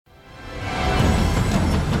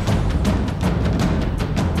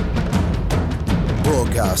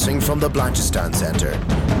Broadcasting from the Blanchistan Centre.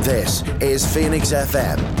 This is Phoenix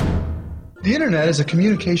FM. The internet is a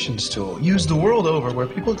communications tool used the world over where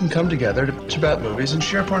people can come together to bitch about movies and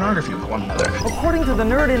share pornography with one another. According to the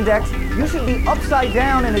Nerd Index, you should be upside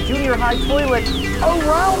down in a junior high toilet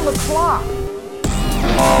around the clock.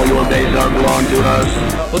 All your days are belong to us.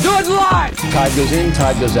 We'll do it live! Tide goes in,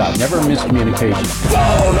 tide goes out. Never miscommunication.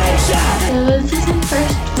 So this is my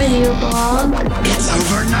first video blog. It's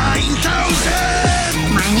over 9,000!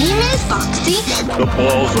 My name is Foxy. The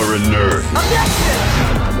balls are inert. Objection!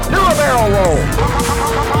 Do a barrel roll!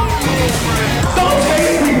 Don't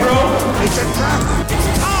take me, bro! It's a trap! It's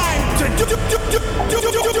time to do.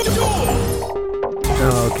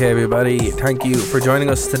 Okay, everybody, thank you for joining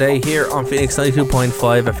us today here on Phoenix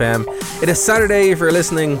 92.5 FM. It is Saturday if you're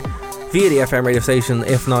listening via the FM radio station.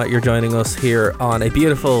 If not, you're joining us here on a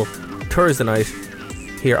beautiful Thursday night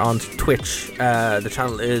here on Twitch. The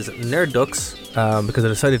channel is Nerd Ducks because I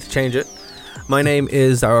decided to change it. My name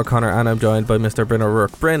is Darrell O'Connor and I'm joined by Mr. Bryn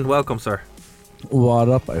O'Rourke. Bryn, welcome, sir. What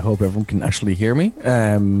up? I hope everyone can actually hear me.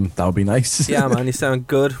 That would be nice. Yeah, man, you sound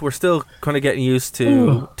good. We're still kind of getting used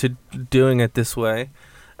to doing it this way.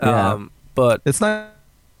 Yeah. But it's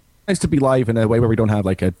nice to be live in a way where we don't have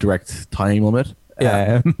like a direct time limit.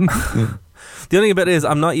 Yeah. The only thing about it is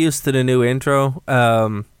I'm not used to the new intro.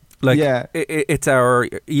 It's our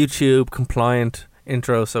YouTube compliant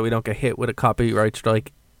intro, so we don't get hit with a copyright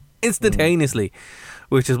strike instantaneously,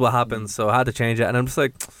 which is what happens. So I had to change it, and I'm just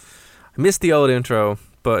like, I missed the old intro,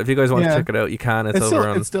 but if you guys want to check it out, you can. It's over still,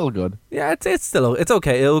 on. It's still good. Yeah, it's still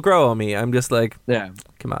okay. It'll grow on me. I'm just like,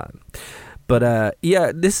 come on. But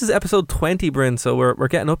this is episode 20, Bryn. So we're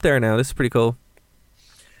getting up there now. This is pretty cool.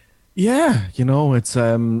 Yeah, I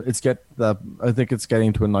think it's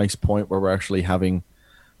getting to a nice point where we're actually having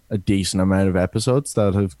a decent amount of episodes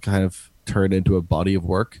that have kind of turned into a body of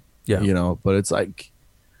work. Yeah, but it's like,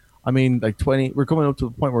 I mean, like 20. We're coming up to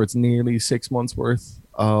the point where it's nearly 6 months worth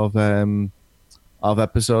of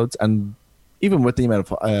episodes, and even with the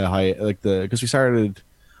amount of because we started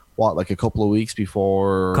a couple of weeks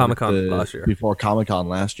before Comic-Con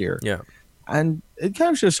last year. Yeah, and it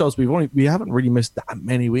kind of just shows we haven't really missed that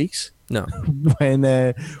many weeks. No, when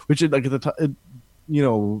which is like at the time,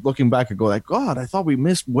 looking back and go like, God, I thought we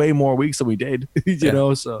missed way more weeks than we did.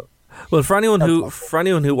 So. Well, for anyone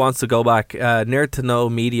who wants to go back, Nerd to Know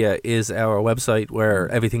Media is our website where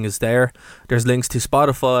everything is there. There's links to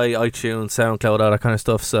Spotify, iTunes, SoundCloud, all that kind of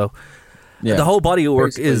stuff. So the whole body of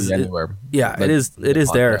work is anywhere. Yeah, it is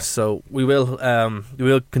there. So we will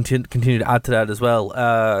continue to add to that as well.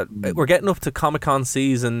 We're getting up to Comic-Con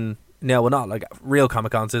season now. Well, not like real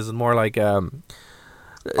Comic-Con season, more like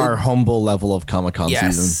our humble level of Comic-Con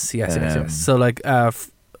season. Yes. So like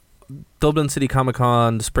Dublin City Comic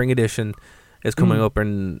Con, the spring edition, is coming up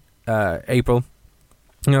in April.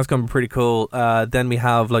 That's going to be pretty cool. Then we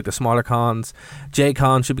have like the smaller cons.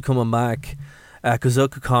 J-Con should be coming back.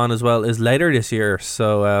 Kazuka Con as well is later this year.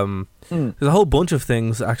 So there's a whole bunch of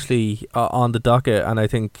things actually on the docket, and I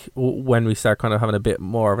think when we start kind of having a bit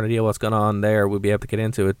more of an idea what's going on there, we'll be able to get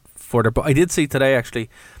into it further. But I did see today actually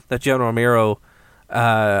that Jonah Romero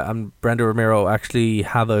and Brenda Romero actually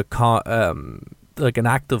have a con. Like an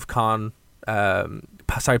active panel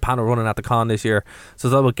running at the con this year. So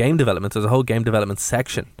it's all about game development. There's a whole game development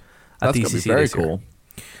section at DCC. That's very cool.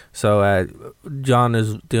 So John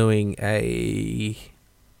is doing a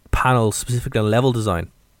panel specifically on level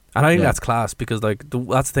design, and I think that's class because like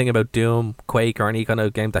that's the thing about Doom, Quake, or any kind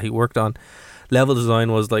of game that he worked on. Level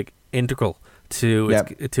design was like integral to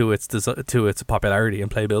its popularity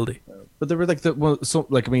and playability. But there were like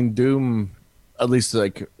Doom, at least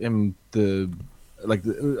like in the.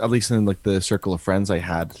 At least in like the circle of friends I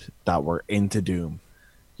had that were into Doom,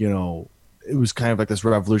 it was kind of like this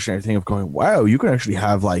revolutionary thing of going, wow, you can actually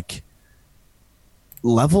have like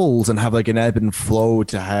levels and have like an ebb and flow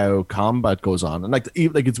to how combat goes on. And like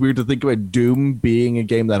it's weird to think about Doom being a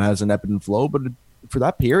game that has an ebb and flow, but for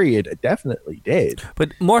that period, it definitely did.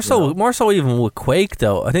 But more so even with Quake,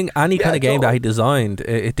 though. I think any kind of game that he designed,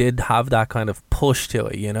 it did have that kind of push to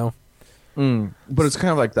it, But it's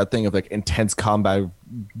kind of like that thing of like intense combat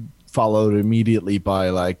followed immediately by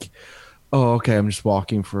like, oh, okay, I'm just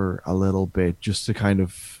walking for a little bit just to kind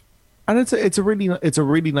of, and it's a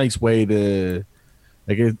really nice way to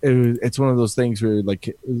like it's one of those things where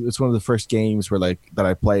like it's one of the first games where like that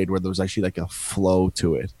I played where there was actually like a flow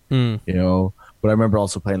to it, But I remember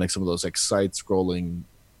also playing like some of those like side-scrolling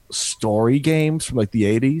story games from like the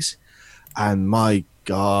 80s, and my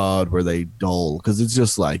God, were they dull, because it's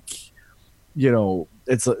just like,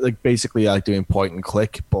 it's like basically like doing point and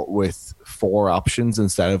click, but with 4 options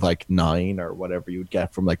instead of like 9 or whatever you would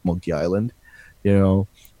get from like Monkey Island. you know,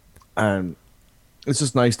 and it's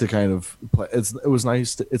just nice to kind of play. It's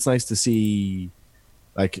nice to see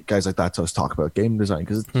like guys like that to us talk about game design,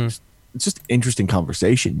 because it's just interesting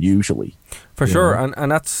conversation usually. For sure,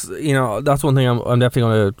 and that's that's one thing I'm definitely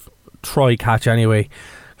going to try catch anyway,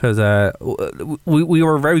 because we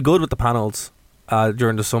were very good with the panels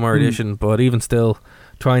during the summer edition, but even still,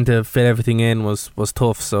 trying to fit everything in was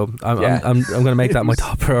tough. So I'm going to make that my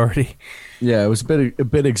top priority. Yeah, it was a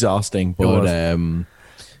bit exhausting, but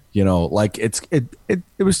like it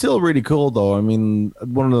was still really cool though. I mean, it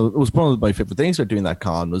was one of my favorite things about doing that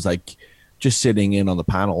con was like just sitting in on the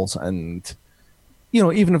panels, and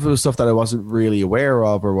even if it was stuff that I wasn't really aware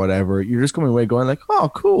of or whatever, you're just coming away going like,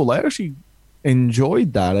 oh cool, I actually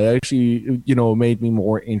enjoyed that. It actually made me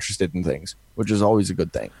more interested in things, which is always a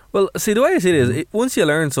good thing. Well, see, the way I see it is, once you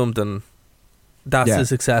learn something, that's a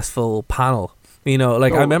successful panel. I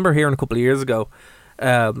remember hearing a couple of years ago,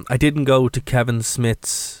 I didn't go to Kevin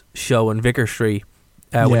Smith's show in Vicar Street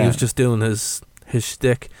when he was just doing his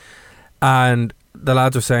shtick, and the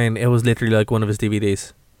lads were saying it was literally like one of his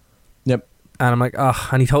DVDs. Yep. And I'm like,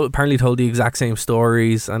 and he apparently told the exact same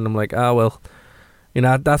stories, and I'm like, well,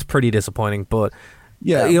 that's pretty disappointing. But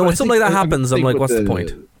when something like that happens, I'm like, what's the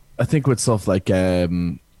point? I think with stuff like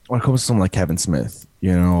when it comes to someone like Kevin Smith,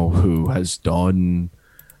 who has done,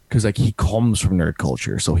 because like he comes from nerd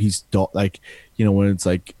culture, so he's done, like, when it's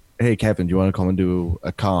like, hey Kevin, do you want to come and do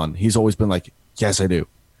a con? He's always been like, yes I do.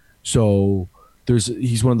 So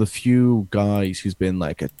he's one of the few guys who's been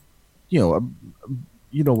like I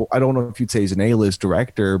don't know if you'd say he's an A-list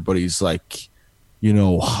director, but he's like,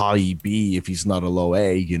 high B if he's not a low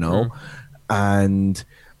A, and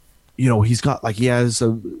he's got like, he has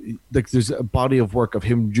there's a body of work of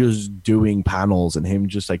him just doing panels and him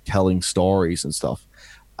just like telling stories and stuff.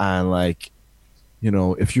 And like,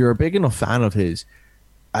 if you're a big enough fan of his,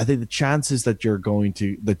 I think the chances that you go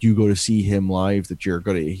to see him live, that you're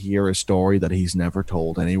going to hear a story that he's never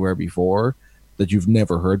told anywhere before, that you've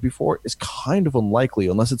never heard before, is kind of unlikely,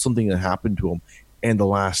 unless it's something that happened to him in the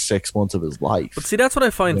last 6 months of his life. But see, that's what I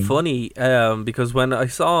find funny, because when I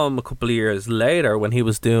saw him a couple of years later, when he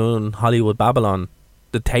was doing Hollywood Babylon,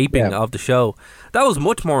 the taping of the show, that was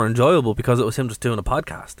much more enjoyable because it was him just doing a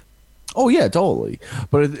podcast. Oh yeah, totally.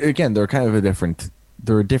 But again, they're kind of a different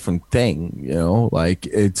thing, like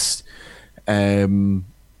it's like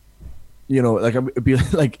it'd be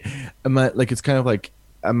like it's kind of like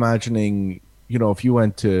imagining, if you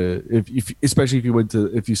went to,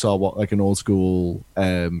 if you saw like an old school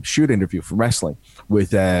shoot interview from wrestling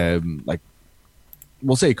with like,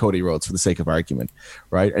 we'll say Cody Rhodes for the sake of argument,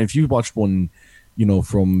 right? And if you watched one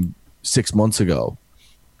from 6 months ago,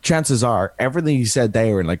 chances are everything he said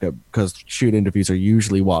there, and like, because shoot interviews are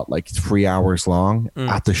usually like 3 hours long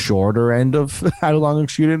at the shorter end of how long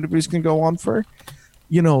shoot interviews can go on for,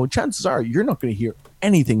 chances are you're not going to hear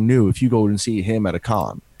anything new if you go and see him at a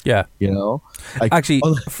con. Yeah. Like, actually,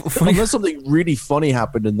 unless something really funny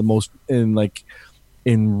happened in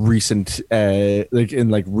recent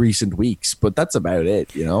recent weeks, but that's about it.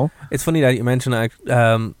 It's funny that you mentioned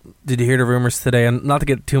that. Did you hear the rumors today? And not to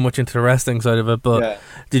get too much into the wrestling side of it, but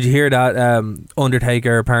did you hear that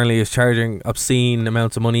Undertaker apparently is charging obscene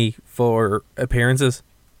amounts of money for appearances?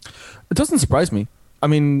 It doesn't surprise me. I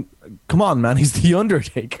mean, come on, man, he's the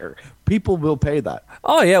Undertaker. People will pay that.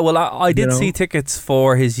 Oh yeah, well I did see tickets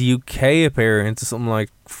for his UK appearance, something like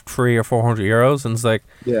 €300 or €400, and it's like,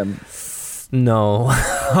 no,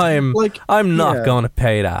 I'm not going to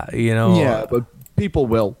pay that, Yeah, but people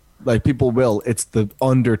will. Like, people will. It's the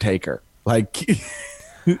Undertaker. Like,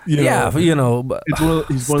 but he's one of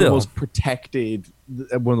the most protected,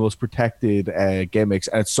 gimmicks,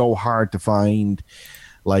 and it's so hard to find.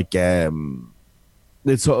 Like,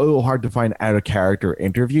 it's so hard to find out of character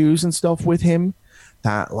interviews and stuff with him.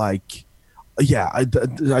 That like, I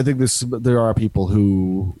think there are people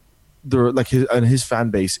who. They're like his fan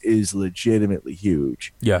base is legitimately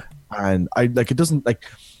huge. Yeah, and it doesn't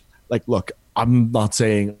look. I'm not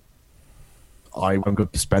saying I'm going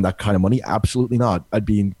to spend that kind of money. Absolutely not. I'd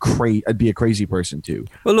be a crazy person too.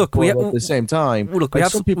 Well, look, at the same time,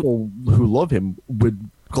 some people who love him would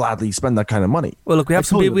gladly spend that kind of money. Well, look, we have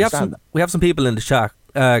some people in the chat,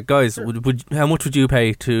 guys. How much would you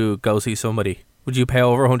pay to go see somebody? Would you pay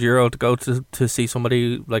over €100 to go to see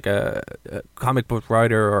somebody like a comic book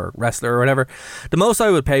writer or wrestler or whatever? The most I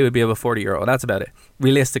would pay would be about €40. That's about it,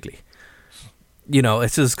 realistically.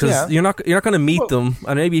 It's just because you're not going to meet them,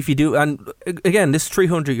 and maybe if you do, and again, this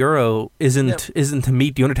 €300 isn't to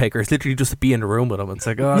meet the Undertaker. It's literally just to be in the room with him. It's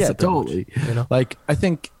like, that's totally. Much, Like, I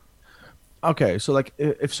think Okay, so like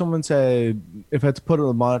if someone said if I had to put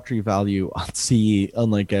a monetary value on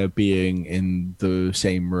like being in the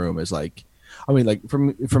same room as like, I mean like for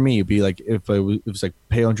me it'd be like if it was like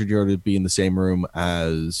pay €100 to be in the same room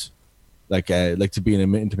as like to be in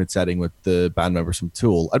an intimate setting with the band members from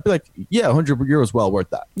Tool, I'd be like, yeah, €100 well worth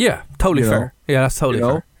that. Yeah, totally fair. Yeah, that's totally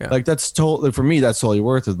fair. Yeah. Like that's totally for me. That's totally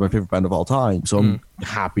worth it. It's my favorite band of all time, so I'm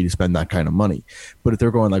happy to spend that kind of money. But if they're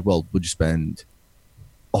going like, well, would you spend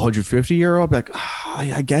 €150? I'd be like,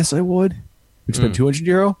 I guess I would. Would you spend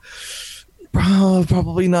 €200?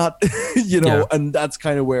 Probably not. And that's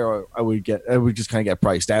kind of where I would just kind of get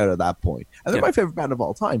priced out at that point. And they're my favorite band of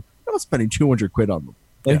all time. I'm not spending £200 on them.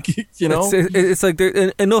 Like, it's like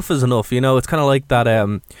enough is enough. It's kind of like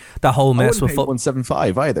that that whole mess with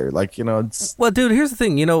 $175 either. Like, it's well, dude. Here's the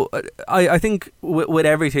thing. I think with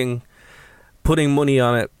everything, putting money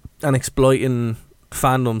on it and exploiting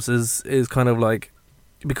fandoms is kind of like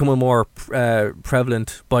becoming more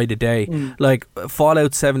prevalent by the day. Like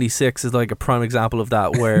Fallout 76 is like a prime example of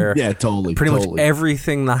that, where yeah, totally, pretty much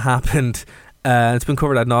everything that happened. It's been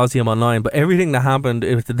covered ad nauseum online, but everything that happened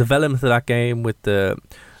with the development of that game, with the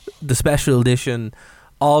special edition,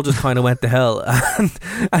 all just kind of went to hell, and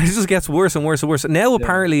it just gets worse and worse and worse. Now,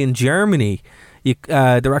 apparently in Germany,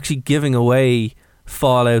 they're actually giving away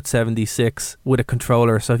Fallout 76 with a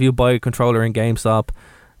controller. So if you buy a controller in GameStop,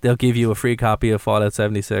 they'll give you a free copy of Fallout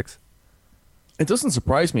 76. It doesn't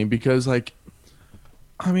surprise me because, like,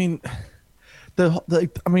 I mean,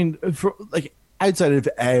 outside of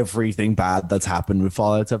everything bad that's happened with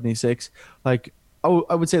Fallout 76, like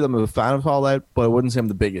I would say that I'm a fan of Fallout, but I wouldn't say I'm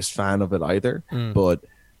the biggest fan of it either. But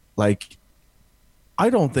like, I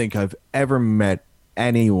don't think I've ever met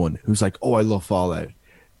anyone who's like, oh, I love Fallout.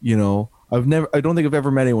 I don't think I've ever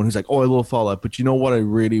met anyone who's like, oh, I love Fallout, but you know what I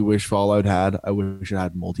really wish Fallout had? I wish it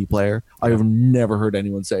had multiplayer. I have never heard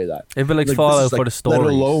anyone say that. It'd be like Fallout for the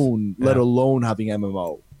story. Let alone having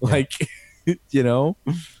MMO. Like,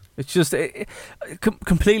 It's just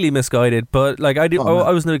completely misguided. But like I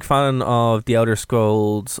wasn't a big fan of the Elder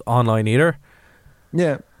Scrolls Online either.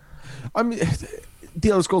 Yeah, I mean, the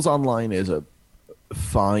Elder Scrolls Online is a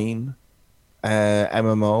fine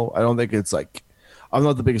MMO. I don't think it's like, I'm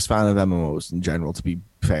not the biggest fan of MMOs in general, to be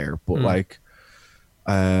fair. But like,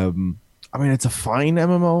 I mean, it's a fine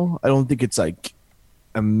MMO. I don't think it's like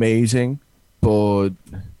amazing, but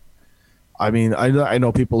I mean, I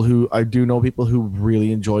do know people who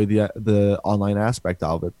really enjoy the online aspect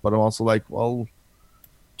of it, but I'm also like, well,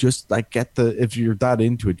 just like if you're that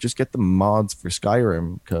into it, just get the mods for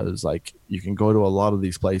Skyrim, because like you can go to a lot of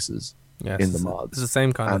these places in the mods. It's the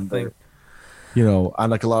same kind of thing, and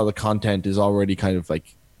like a lot of the content is already kind of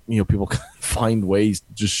like, people find ways to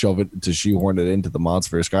just shoehorn it into the mods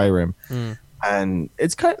for Skyrim, and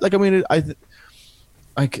it's kind of like,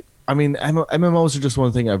 I mean, MMOs are just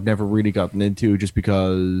one thing I've never really gotten into, just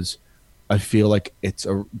because I feel like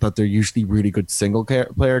that they're usually really good single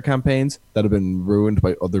player campaigns that have been ruined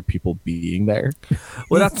by other people being there.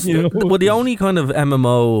 Well, that's the only kind of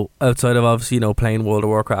MMO outside of obviously playing World of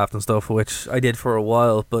Warcraft and stuff, which I did for a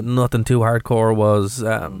while, but nothing too hardcore, was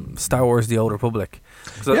Star Wars: The Old Republic.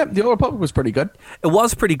 So, yeah, The Old Republic was pretty good. It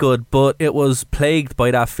was pretty good, but it was plagued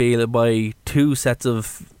by that feeling, by two sets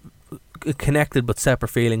of connected but separate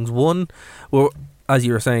feelings. One, well, as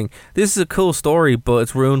you were saying, this is a cool story, but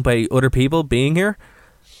it's ruined by other people being here.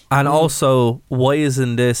 And also, why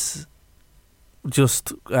isn't this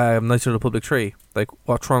just Knights of the Republic 3? Like,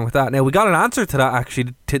 what's wrong with that? Now, we got an answer to that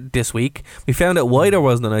actually this week. We found out why there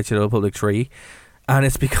wasn't a Knights of the Republic 3, and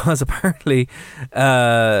it's because apparently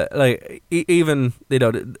even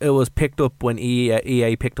it was picked up when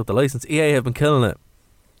EA picked up the license. EA have been killing it.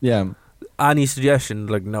 Yeah. Any suggestion?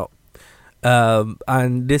 Like, no.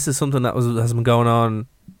 And this is something that has been going on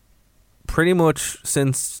pretty much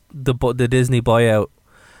since the Disney buyout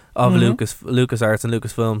of LucasArts and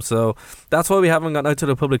Lucasfilm. So that's why we haven't got Knights of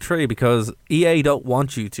the Republic 3, because EA don't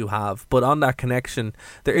want you to have. But on that connection,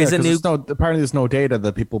 there is a new. Apparently, there's no data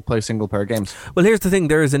that people play single player games. Well, here's the thing: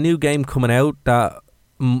 there is a new game coming out that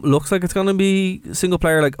looks like it's going to be single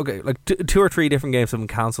player. Like, okay, like 2 or 3 different games have been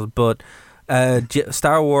cancelled, but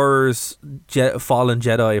Star Wars Fallen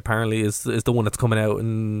Jedi apparently is the one that's coming out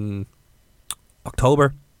in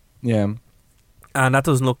October. Yeah. And that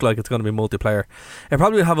doesn't look like it's going to be multiplayer. It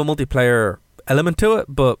probably will have a multiplayer element to it,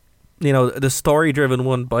 but the story driven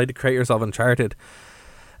one by the creators of Uncharted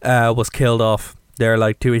was killed off there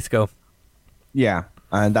like 2 weeks ago. Yeah,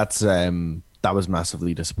 and that's that was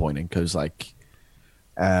massively disappointing, because like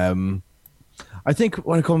I think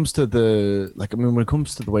when it comes to the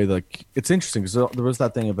way, like, it's interesting because there was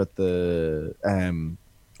that thing about the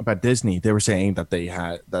about Disney. They were saying that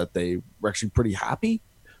they were actually pretty happy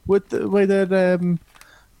with the way that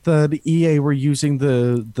the EA were using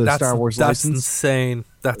the Star Wars license.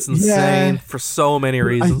 That's insane for so many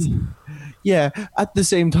reasons. Yeah. At the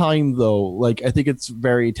same time, though, like I think it's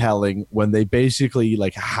very telling when they basically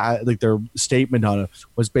had their statement on it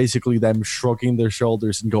was basically them shrugging their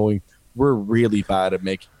shoulders and going, "We're really bad at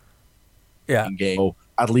making games. Oh,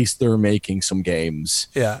 at least they're making some games."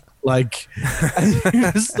 Yeah. Like,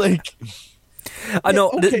 it's like. I know.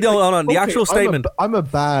 Okay, no, hold on. The actual statement. I'm a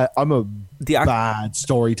bad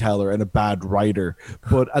storyteller and a bad writer,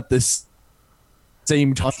 but at this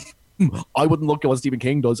same time, I wouldn't look at what Stephen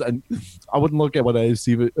King does, and I wouldn't look at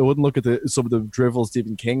some of the drivel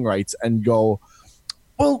Stephen King writes and go,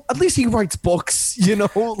 "Well, at least he writes books," you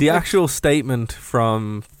know. The actual statement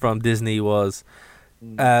from Disney was,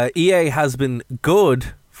 EA has been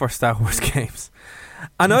good for Star Wars games.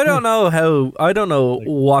 And I don't know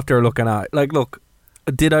what they're looking at. Like, look,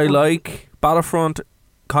 did I like Battlefront?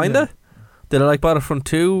 Kinda. Yeah. Did I like Battlefront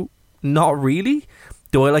 2? Not really.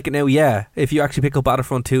 Do I like it now? Yeah. If you actually pick up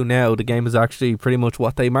Battlefront 2 now, the game is actually pretty much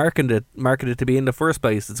what they marketed it to be in the first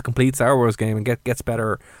place. It's a complete Star Wars game and gets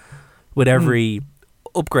better with every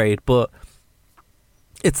upgrade. But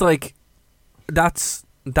it's like that's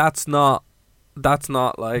not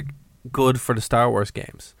like good for the Star Wars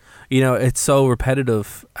games. You know, it's so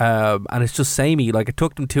repetitive, and it's just samey. Like, it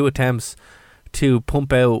took them 2 attempts to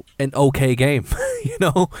pump out an okay game. You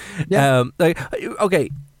know, okay.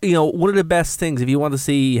 You know, one of the best things if you want to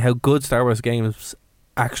see how good Star Wars games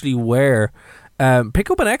actually were, pick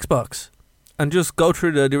up an Xbox and just go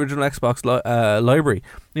through the original Xbox library.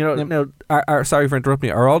 You know, sorry for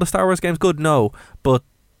interrupting you. Are all the Star Wars games good? No, but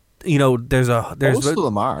you know, there's most of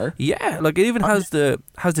them are. Yeah, like it even has the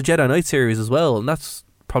Jedi Knight series as well, and that's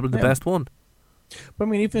probably the best one. But I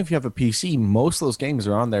mean, even if you have a PC, most of those games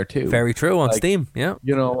are on there too. Very true, on Steam. Yeah,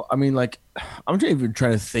 you know, I mean, like, I'm even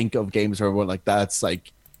trying to think of games where like that's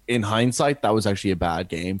like, in hindsight, that was actually a bad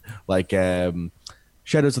game. Like,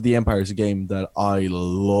 Shadows of the Empire is a game that I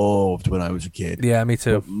loved when I was a kid. Yeah, me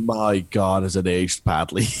too. But my God, has it aged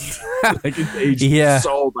badly? Like, it aged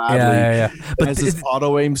so badly. Yeah. But it has this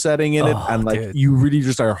auto aim setting in it, and like, dude, you really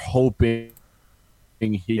just are hoping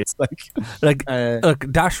he's look,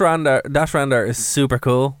 Dash Rendar is super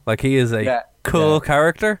cool. Like, he is a cool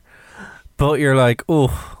character, but you're like,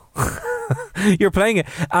 oh, you're playing it,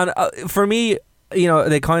 and for me, you know,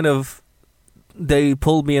 they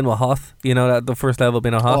pulled me in with Hoth, you know, that the first level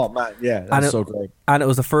being a Hoth. Oh man, yeah, that's so great. And it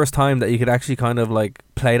was the first time that you could actually kind of like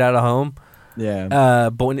play that at home. Yeah.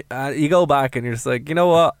 But when you go back and you're just like, you know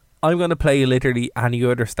what, I'm going to play literally any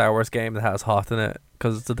other Star Wars game that has Hoth in it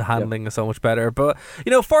because the handling is so much better. But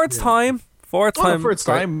you know, for its time,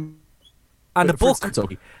 and the book,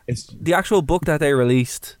 it's the actual book that they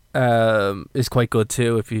released is quite good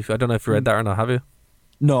too. I don't know if you read that or not, have you?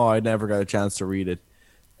 No, I never got a chance to read it.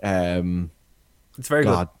 It's very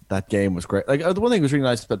good. That game was great. Like, the one thing that was really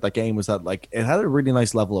nice about that game was that like it had a really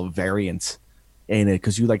nice level of variance in it,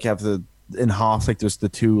 because you like have in Hoth, like there was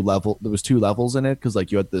 2 levels in it, because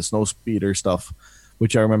like you had the snow speeder stuff,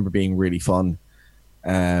 which I remember being really fun.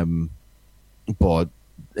 But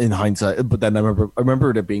in hindsight, but then I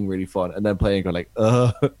remember it being really fun, and then playing going like,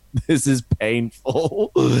 this is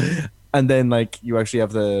painful. And then like you actually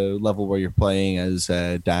have the level where you're playing as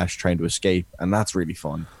Dash trying to escape, and that's really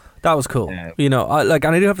fun. That was cool. You know, and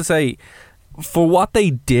I do have to say, for what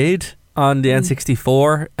they did on the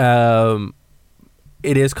N64,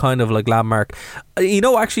 it is kind of like landmark. You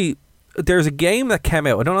know, actually, there's a game that came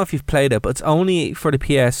out. I don't know if you've played it, but it's only for the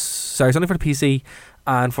it's only for the PC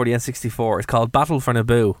and for the N64. It's called Battle for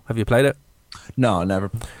Naboo. Have you played it? No,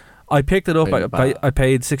 never. I picked it up. I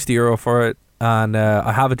paid €60 for it, and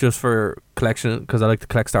I have it just for collection because I like to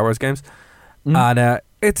collect Star Wars games. And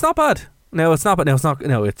it's not bad. No, it's not. But no, it's not.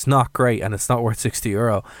 No, it's not great, and it's not worth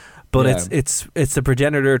 €60. But it's the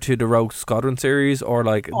progenitor to the Rogue Squadron series, or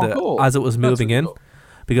like cool. as it was moving in, cool.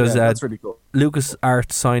 Because that's really cool.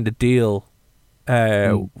 LucasArts signed a deal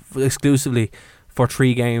exclusively for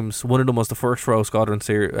 3 games. One of them was the first Rogue Squadron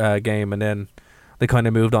game, and then they kind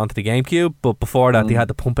of moved on to the GameCube. But before that, they had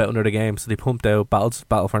to pump out another game, so they pumped out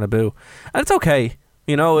Battle for Naboo, and it's okay.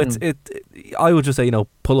 You know, I would just say, you know,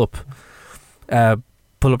 pull up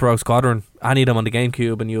Rogue Squadron, any of them on the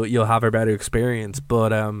GameCube, and you'll have a better experience.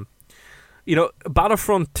 But you know,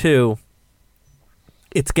 Battlefront 2,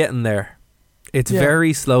 it's getting there. It's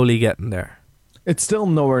very slowly getting there. It's still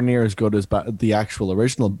nowhere near as good as the actual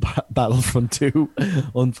original Battlefront 2,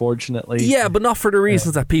 unfortunately. Yeah, but not for the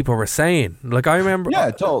reasons that people were saying. Like, I remember... Yeah,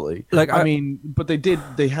 totally. Like, I mean, but they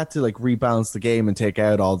had to, like, rebalance the game and take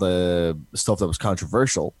out all the stuff that was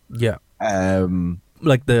controversial. Yeah.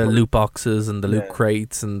 Like the loot boxes and the loot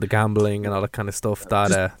crates and the gambling and all that kind of stuff.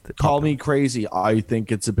 That call me crazy. I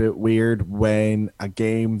think it's a bit weird when a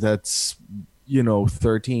game that's,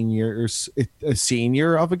 13 years a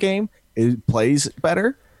senior of a game, it plays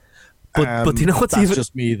better. But you know what's that's even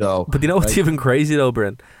just me though. But you know what's even crazy though,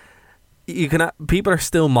 Bryn? People are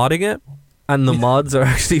still modding it, and the mods are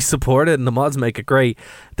actually supported, and the mods make it great.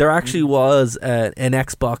 There actually was an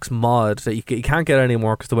Xbox mod that you can't get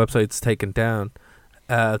anymore because the website's taken down.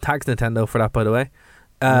 Thanks Nintendo for that, by the way.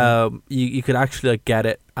 You could actually get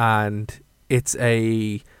it, and it's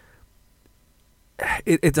a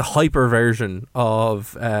hyper version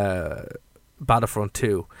of Battlefront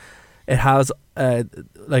 2. It has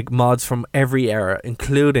mods from every era,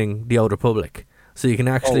 including the Old Republic. So you can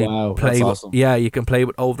actually play. That's awesome. You can play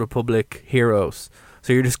with Old Republic heroes.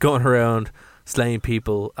 So you're just going around slaying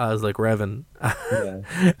people as like Revan.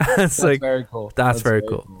 It's that's very cool. That's very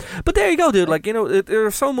cool. But there you go, dude. Like,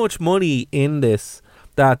 there's so much money in this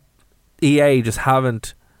that EA just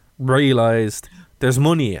haven't realized there's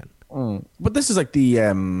money in. But this is like the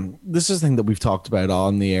thing that we've talked about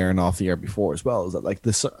on the air and off the air before as well, is that like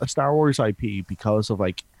this Star Wars IP, because of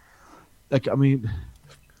like I mean,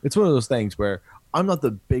 it's one of those things where I'm not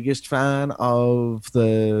the biggest fan of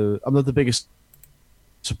I'm not the biggest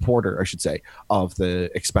supporter, I should say, of the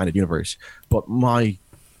expanded universe, but my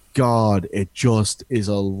God, it just is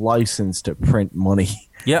a license to print money.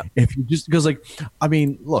 Yeah. If you just, because like, I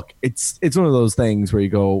mean, look, it's one of those things where you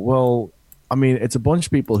go, well, I mean, it's a bunch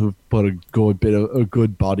of people who've put a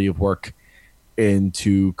good body of work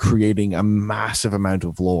into creating a massive amount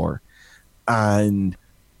of lore, and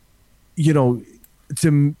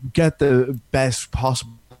to get the best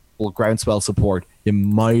possible groundswell support, you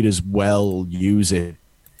might as well use it.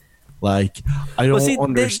 Like, I don't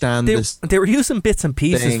understand this. They were using bits and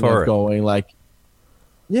pieces for it. Going like,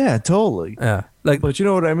 yeah, totally. Yeah, like, but you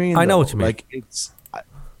know what I mean. I know what you mean. Like, it's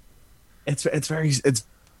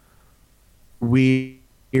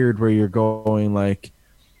weird where you're going like,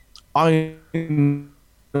 I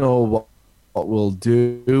know what we'll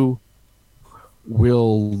do.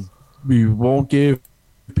 We won't give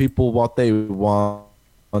people what they want.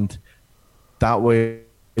 That way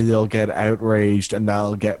they'll get outraged and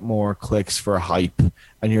that'll get more clicks for hype.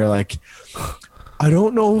 And you're like, I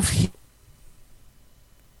don't know if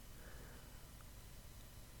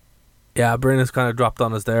Yeah, Bryn's kind of dropped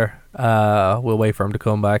on us there. We'll wait for him to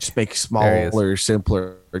come back. Just make smaller,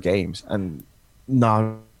 simpler games and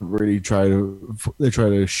not really try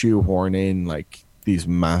to shoehorn in like these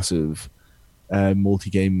massive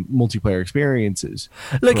multiplayer experiences.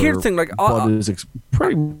 Like, here's the thing, like,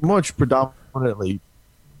 pretty much predominantly.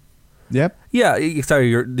 Yep. Yeah,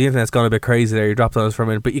 sorry, the internet's gone a bit crazy there. You dropped on us for a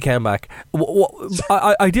minute, but you came back.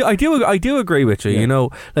 I do agree with you. Yeah.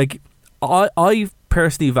 Like, I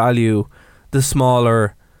personally value the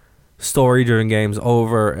smaller story-driven games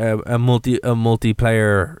over a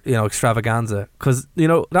multiplayer extravaganza, because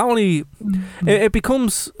not only it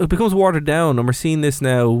becomes watered down, and we're seeing this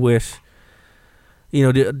now with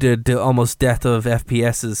the almost death of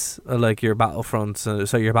FPSs, like your Battlefronts,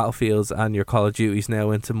 so your Battlefields and your Call of Duties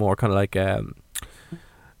now into more kind of like battle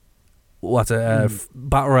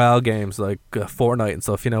royale games like Fortnite and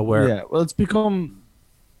stuff. Where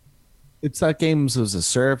it's that games as a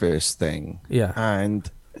service thing. Yeah, and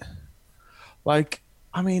like,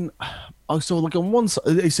 I mean, so like on one side,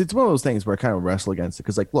 it's one of those things where I kind of wrestle against it,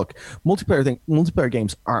 because like, look, multiplayer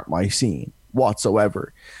games aren't my scene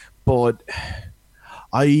whatsoever, but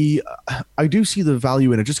I do see the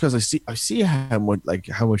value in it, just because I see how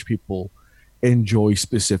much people enjoy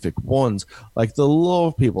specific ones, like the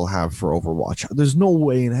love people have for Overwatch. There's no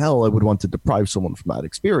way in hell I would want to deprive someone from that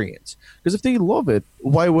experience, because if they love it,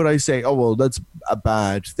 why would I say, oh well, that's a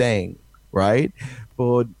bad thing, right?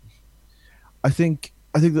 But I think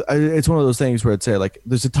that it's one of those things where I'd say like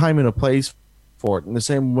there's a time and a place for it, in the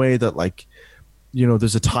same way that like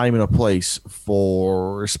there's a time and a place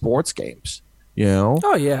for sports games.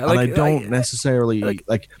 Oh yeah, and I don't necessarily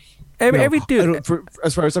like every dude.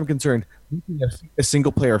 As far as I'm concerned, making a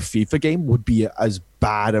single player FIFA game would be as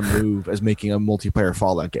bad a move as making a multiplayer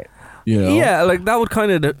Fallout game. Yeah, like that would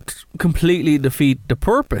kind of completely defeat the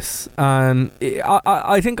purpose. And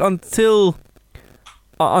I think until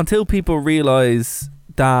people realize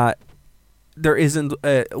that there isn't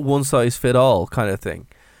a one size fit all kind of thing,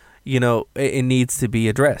 it needs to be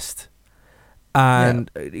addressed. And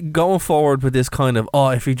going forward with this kind of,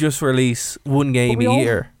 if you just release one game a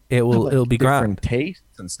year, it'll be grand. Different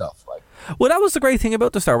tastes and stuff like. Well, that was the great thing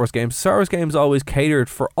about the Star Wars games. Star Wars games always catered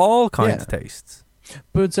for all kinds of tastes.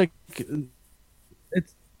 But it's like,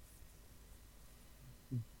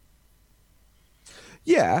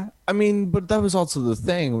 yeah, I mean, but that was also the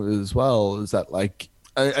thing as well, is that like,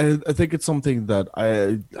 I think it's something that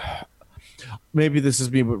maybe this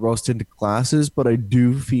is me with rose tinted glasses, but I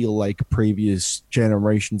do feel like previous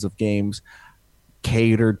generations of games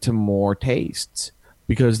catered to more tastes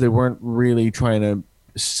because they weren't really trying to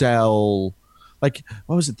sell. Like,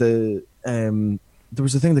 what was it? There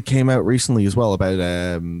was a thing that came out recently as well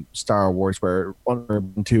about Star Wars where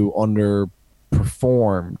 2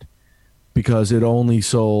 underperformed because it only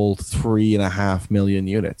sold 3.5 million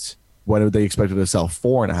units when they expected to sell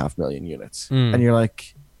 4.5 million units. And you're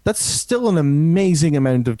like, that's still an amazing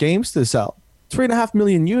amount of games to sell. 3.5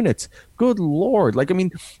 million units. Good Lord. Like, I mean,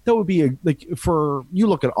 that would be you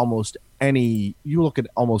look at almost any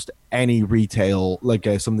retail, like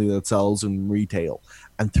something that sells in retail,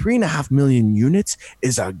 and 3.5 million units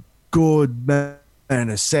is a good amount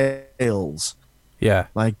of sales. Yeah.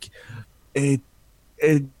 Like that's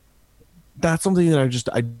something that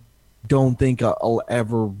I don't think I'll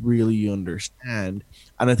ever really understand.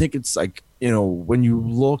 And I think it's like, when you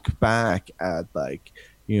look back at like,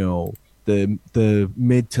 the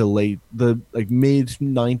mid to late, mid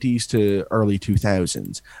 90s to early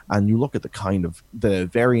 2000s, and you look at the kind of the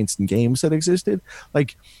variants in games that existed,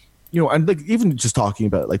 like, and like even just talking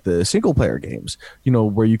about like the single player games,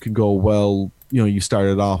 where you could go, well, you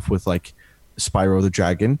started off with like Spyro the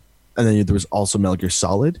Dragon, and then there was also Metal Gear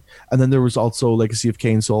Solid, and then there was also Legacy of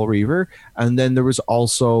Kain, Soul Reaver, and then there was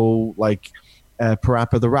also like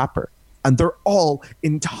Parappa the Rapper, and they're all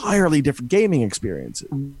entirely different gaming experiences.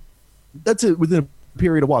 That's it within a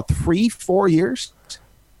period of what, 3-4 years?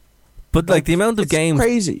 But like the amount of games,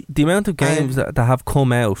 crazy. The amount of games that have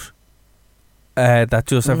come out that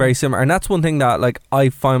just are very similar, and that's one thing that like I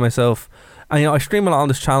find myself. I stream a lot on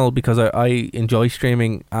this channel because I enjoy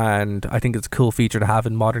streaming, and I think it's a cool feature to have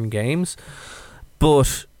in modern games.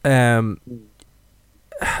 But a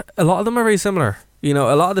lot of them are very similar. A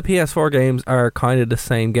lot of the PS4 games are kind of the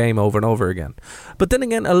same game over and over again. But then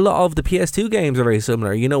again, a lot of the PS2 games are very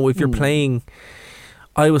similar. If you're playing...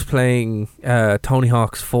 I was playing Tony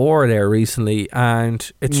Hawk's 4 there recently,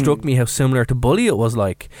 and it struck me how similar to Bully it was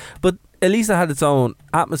like. But at least it had its own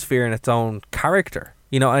atmosphere and its own character.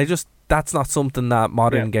 That's not something that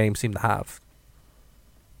modern games seem to have.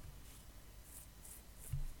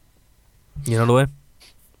 You know the way?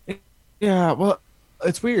 Yeah, well,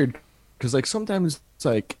 it's weird because like sometimes it's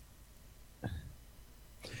like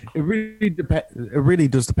it really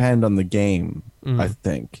does depend on the game. I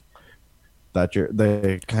think that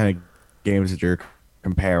the kind of games that you're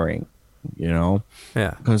comparing, yeah,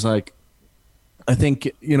 because like I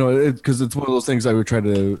think because it's one of those things I would try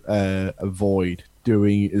to avoid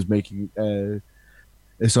doing is making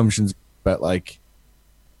assumptions about like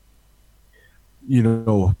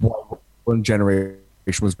one generation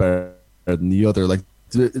was better than the other. Like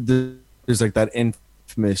there's like that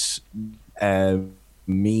infamous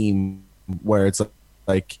meme where it's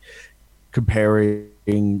like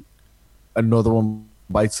comparing Another One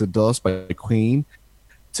Bites the Dust by Queen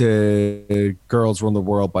to Girls Run the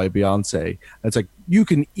World by Beyonce. And it's like you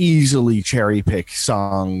can easily cherry pick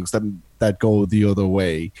songs that go the other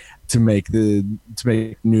way to make new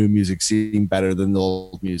music seem better than the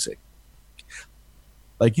old music.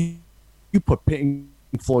 Like you put Pink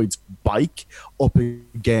Floyd's Bike up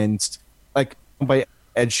against like by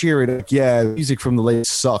Ed Sheeran, like, yeah, music from the late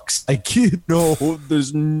sucks. Like,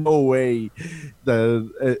 there's no way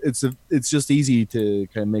that it's just easy to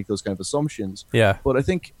kind of make those kind of assumptions. Yeah. But I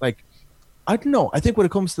think like I don't know. I think when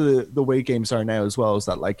it comes to the way games are now as well, is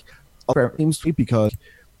that like seems to be because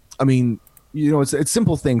I mean, it's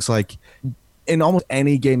simple things like in almost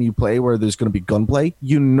any game you play where there's going to be gunplay,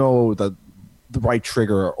 that the right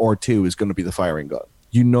trigger or two is going to be the firing gun.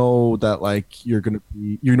 That like you're going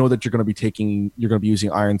to be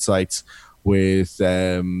using iron sights with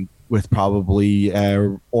probably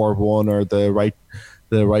R1 or the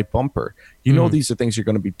right bumper. These are things you're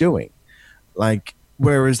going to be doing. Like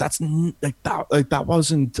whereas that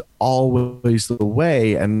wasn't always the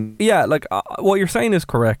way. And yeah, like what you're saying is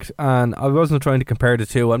correct, and I wasn't trying to compare the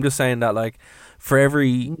two. I'm just saying that like for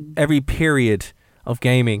every period of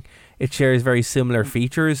gaming, it shares very similar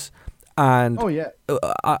features. And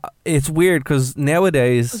it's weird because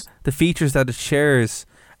nowadays the features that it shares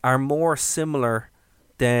are more similar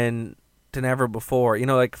than ever before.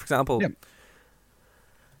 Like for example,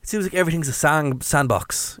 it seems like everything's a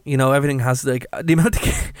sandbox. You know, everything has like the amount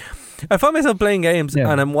of. I find myself playing games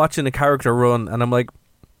and I'm watching a character run, and I'm like,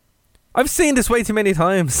 I've seen this way too many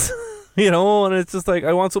times, you know, and it's just like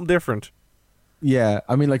I want something different. Yeah,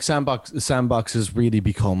 I mean, like sandbox has really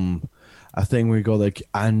become a thing where you go like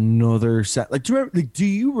another like. Do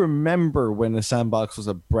you remember when a sandbox was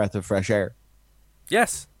a breath of fresh air?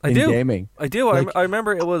 Yes, I do. Gaming, I do. Like, I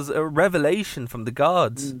remember it was a revelation from the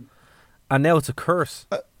gods, and now it's a curse.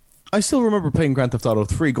 I still remember playing Grand Theft Auto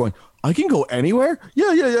 3 going, I can go anywhere?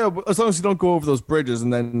 Yeah. As long as you don't go over those bridges,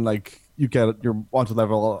 and then like you get your wanted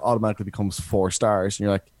level automatically becomes 4 stars, and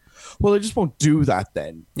you're like, well, I just won't do that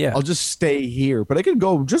then. Yeah. I'll just stay here. But I can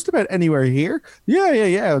go just about anywhere here.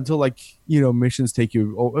 Yeah. Until like, you know, missions take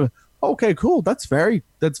you okay, cool. That's very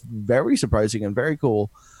surprising and very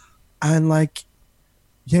cool. And like,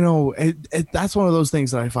 you know, that's one of those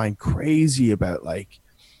things that I find crazy about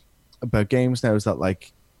games now is that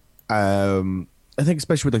like I think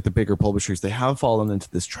especially with like the bigger publishers, they have fallen into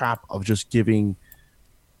this trap of just giving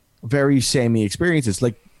very samey experiences.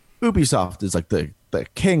 Like Ubisoft is like the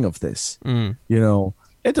king of this. You know,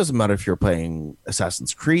 it doesn't matter if you're playing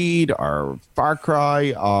Assassin's Creed or Far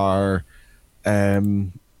Cry or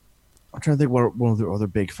I'm trying to think what one of the other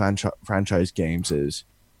big franchise games is,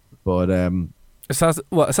 but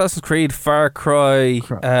Assassin's Creed, Far Cry,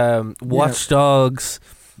 Watch Dogs.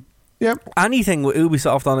 Yep. Anything with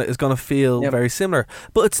Ubisoft on it is going to feel very similar.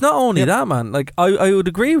 But it's not only that, man. Like, I would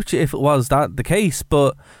agree with you if it was that the case,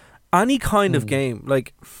 but any kind of game,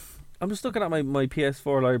 like, I'm just looking at my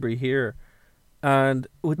PS4 library here, and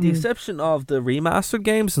with the exception of the remastered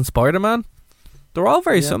games and Spider-Man, they're all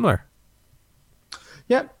very similar.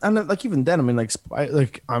 Yeah, and like even then, I mean,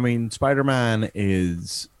 Spider-Man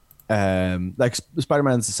is like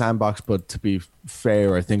Spider-Man's a sandbox, but to be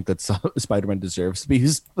fair, I think that Spider-Man deserves to be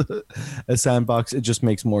a sandbox. It just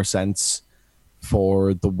makes more sense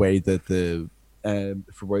for the way that the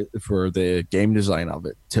for the game design of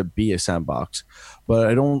it to be a sandbox. But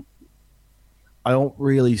I don't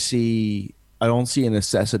see a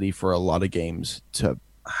necessity for a lot of games to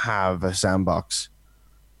have a sandbox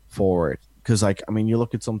for it, because like, I mean, you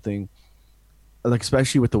look at something like,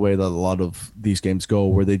 especially with the way that a lot of these games go,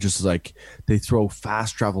 where they just like they throw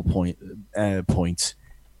fast travel points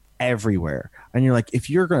everywhere, and you're like, if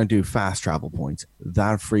you're going to do fast travel points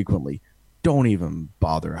that frequently, don't even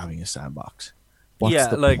bother having a sandbox. What's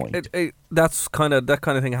the point? That's that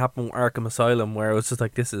kind of thing happened with Arkham Asylum, where it was just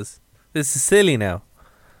like, this is silly now,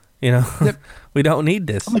 you know. We don't need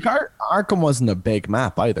this. Like Arkham wasn't a big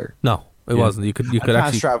map either. No. It wasn't. You could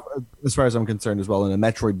actually travel, as far as I'm concerned as well, in a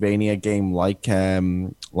Metroidvania game like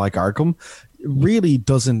Arkham, it really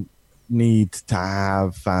doesn't need to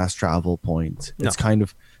have fast travel points. No. It's kind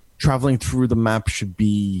of traveling through the map should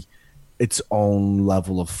be its own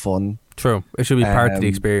level of fun. True. It should be part of the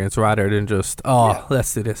experience rather than just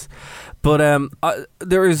let's do this. But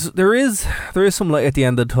there is some light at the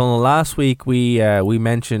end of the tunnel. Last week we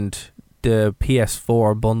mentioned the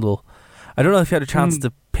PS4 bundle. I don't know if you had a chance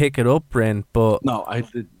to pick it up, Bryn, but no, I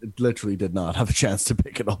literally did not have a chance to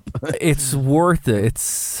pick it up. It's worth it.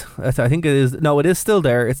 I think it is. No, it is still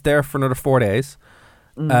there. It's there for another 4 days.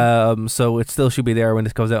 So it still should be there when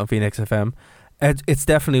this comes out on Phoenix FM. It's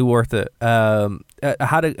definitely worth it. I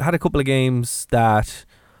had a couple of games that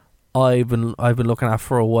I've been looking at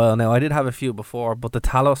for a while now. I did have a few before, but the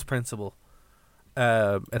Talos Principle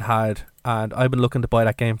it had, and I've been looking to buy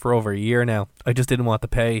that game for over a year now. I just didn't want to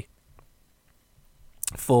pay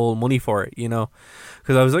full money for it, you know,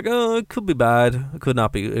 because I was like, oh, it could be bad, it could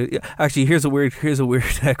not be. Actually, here's a weird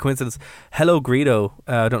coincidence. Hello Greedo,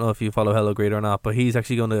 I don't know if you follow Hello Greedo or not, but he's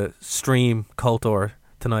actually going to stream KOTOR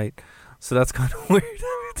tonight, so that's kind of weird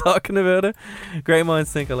that we're talking about it. Great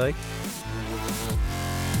minds think alike.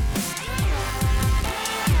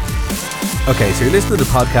 Okay, so you're listening to the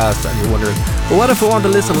podcast and you're wondering, well, what if I want to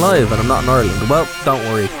listen live and I'm not in Ireland? Well, don't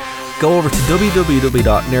worry, go over to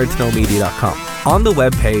www.nerdtoknowmedia.com. On the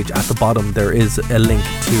webpage at the bottom, there is a link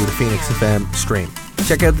to the Phoenix FM stream.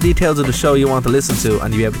 Check out the details of the show you want to listen to,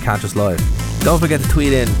 and you'll be able to catch us live. Don't forget to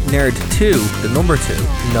tweet in nerd2, the number 2,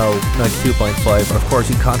 no 92.5, and of course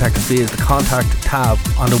you can contact us via the contact tab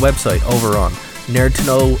on the website over on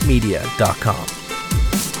nerdtoknowmedia.com.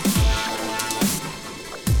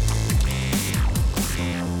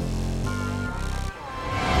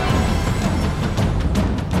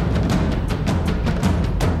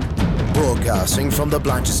 Broadcasting from the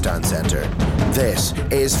Blanchistan Centre, this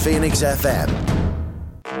is Phoenix FM.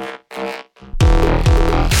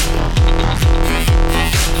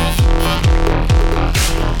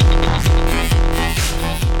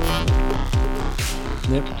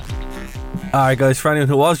 Yep. Alright guys, for anyone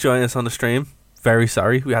who was joining us on the stream, very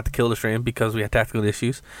sorry, we had to kill the stream because we had technical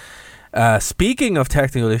issues. Speaking of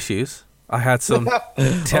technical issues, I had some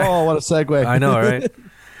Oh, what a segue. I know, right?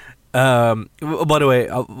 By the way,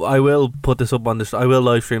 I will put this up on this. I will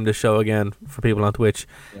live stream this show again for people on Twitch.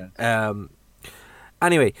 Yeah.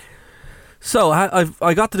 Anyway, so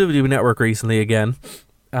I got the WWE Network recently again,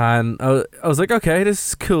 and I was like, okay, this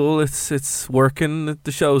is cool. It's working.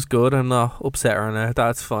 The show's good. I'm not upset or anything.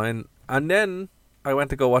 That's fine. And then I went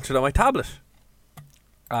to go watch it on my tablet,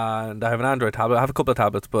 and I have an Android tablet. I have a couple of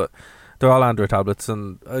tablets, but they're all Android tablets,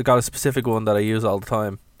 and I got a specific one that I use all the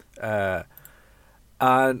time.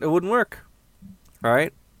 And it wouldn't work.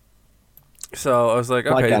 Alright? So I was like,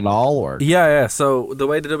 okay. Like at all, or Yeah. So the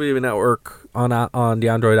way the WWE Network on the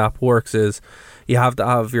Android app works is you have to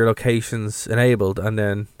have your locations enabled, and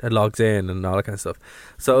then it logs in and all that kind of stuff.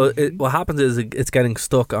 So what happens is it's getting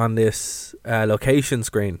stuck on this location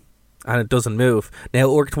screen, and it doesn't move. Now,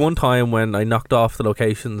 it worked one time when I knocked off the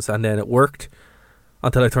locations, and then it worked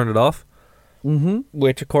until I turned it off. Mm-hmm.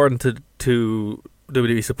 Which, according to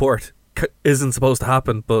WWE support, isn't supposed to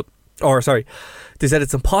happen. They said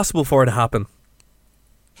it's impossible for it to happen,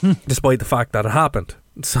 despite the fact that it happened.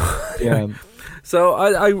 So Yeah. So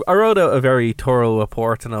I wrote a very thorough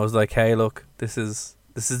report, and I was like, hey, look, this is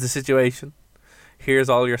the situation. Here's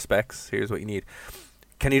all your specs. Here's what you need.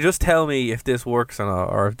 Can you just tell me if this works or not,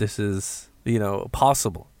 or if this is,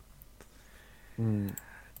 possible?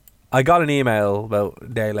 I got an email about a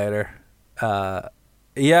day later. What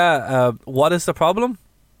is the problem?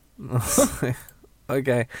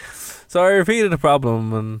 Okay. So I repeated the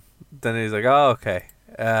problem, and then he's like, oh, okay.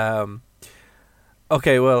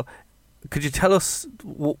 Okay, well, could you tell us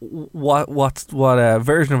what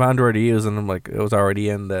version of Android you use? And I'm like, it was already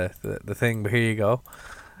in the thing, but here you go.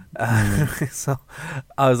 So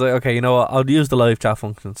I was like, okay, you know what? I'll use the live chat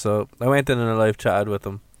function. So I went in a live chat with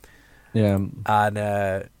them. Yeah.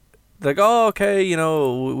 And like, oh, okay,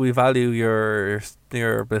 we value your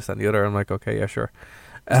this and the other. I'm like, okay, yeah, sure.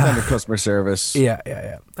 Standard customer service. Yeah.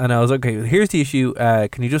 And I was like, okay, here's the issue.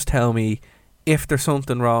 Can you just tell me if there's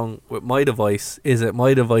something wrong with my device? Is it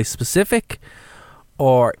my device specific,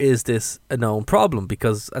 or is this a known problem?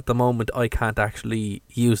 Because at the moment, I can't actually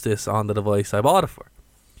use this on the device I bought it for.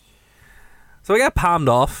 So I get palmed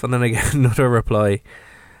off, and then I get another reply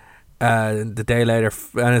the day later,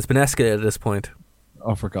 and it's been escalated at this point.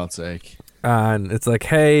 Oh, for God's sake. And it's like,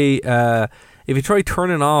 hey, if you try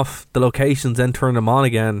turning off the locations and turn them on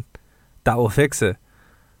again, that will fix it.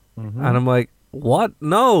 Mm-hmm. And I'm like, what?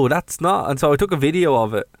 No, that's not. And so I took a video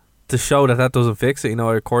of it to show that doesn't fix it.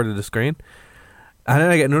 I recorded the screen. And then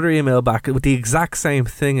I get another email back with the exact same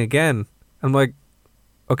thing again. I'm like,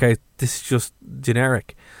 okay, this is just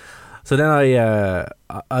generic. So then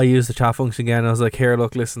I used the chat function again. I was like, here,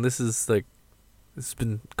 look, listen, this has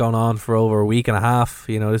been going on for over a week and a half.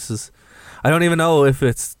 I don't even know if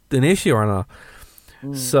it's an issue or not.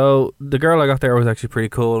 So the girl I got there was actually pretty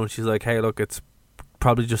cool, and she's like, hey, look, it's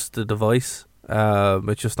probably just the device.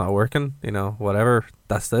 It's just not working, whatever.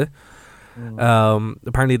 That's it.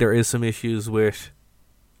 Apparently there is some issues with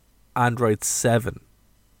Android 7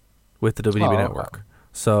 with the WWE Network. Okay.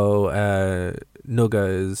 So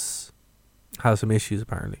Nuga has some issues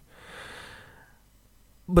apparently.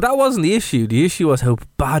 But that wasn't the issue. The issue was how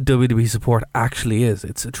bad WWE support actually is.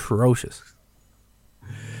 It's atrocious.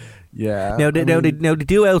 Yeah. Now they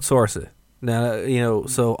do outsource it. Now,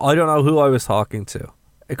 so I don't know who I was talking to.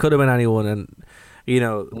 It could have been anyone, and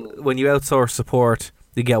when you outsource support,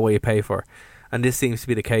 you get what you pay for. And this seems to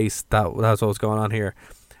be the case. That's what's going on here.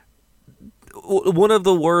 One of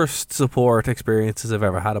the worst support experiences I've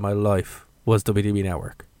ever had in my life was WWE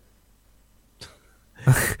Network.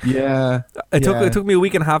 Yeah. It took me a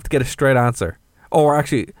week and a half to get a straight answer. Or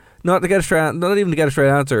actually, not even to get a straight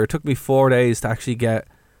answer. It took me 4 days to actually get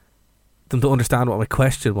them to understand what my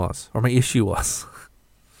question was or my issue was.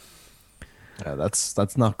 Yeah,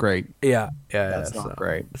 that's not great. Yeah. That's not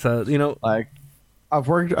great. So like I've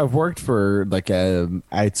worked for like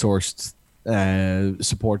outsourced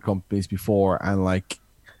support companies before, and like,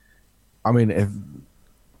 I mean,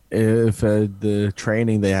 if the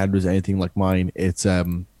training they had was anything like mine, it's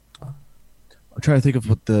I'm trying to think of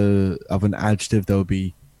of an adjective that would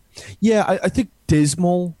be. Yeah, I think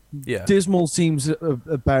dismal. Yeah, dismal seems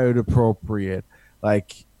about appropriate.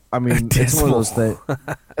 Like, I mean, it's one of those things.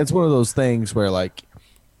 It's one of those things where, like,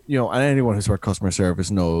 and anyone who's worked customer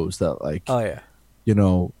service knows that, like, oh yeah,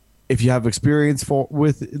 if you have experience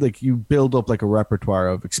with like, you build up like a repertoire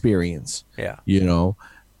of experience. Yeah,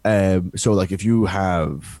 so like if you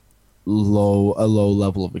have a low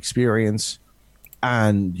level of experience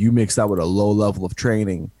and you mix that with a low level of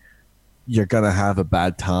training, you're gonna have a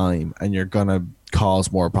bad time and you're gonna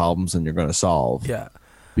cause more problems than you're gonna solve. Yeah,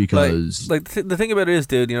 because the thing about it is,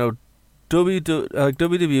 dude, you know,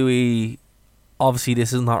 WWE. Obviously,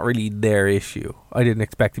 this is not really their issue. I didn't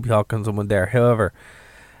expect to be talking to someone there. However,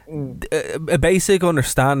 a basic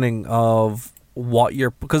understanding of what you're,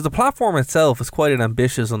 because the platform itself is quite an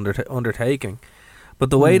ambitious undertaking, but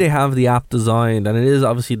the way they have the app designed, and it is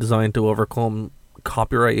obviously designed to overcome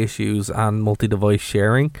copyright issues and multi-device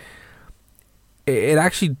sharing, it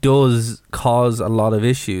actually does cause a lot of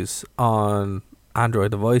issues on Android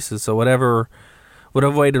devices. So whatever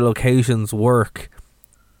way the locations work,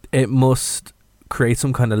 it must create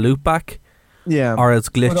some kind of loopback, or it's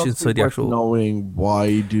glitch inside the actual. Knowing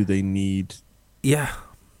why do they need? Yeah,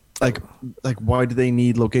 like why do they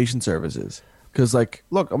need location services? Because like,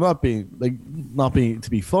 look, I'm not being to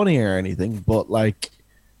be funny or anything, but like,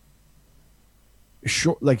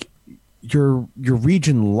 sure, like your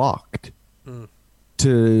region locked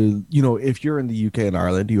to, you know, if you're in the UK and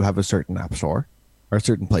Ireland, you have a certain app store or a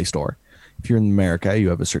certain Play Store. If you're in America, you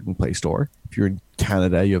have a certain Play Store. If you're in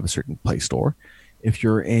Canada, you have a certain Play Store. If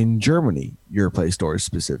you're in Germany, your Play Store is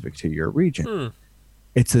specific to your region.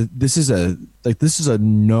 This is a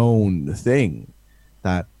known thing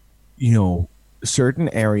that, you know, certain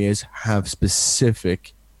areas have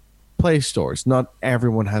specific Play Stores. Not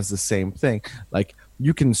everyone has the same thing. Like,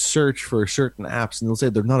 you can search for certain apps and they'll say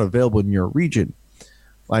they're not available in your region.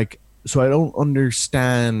 Like, so I don't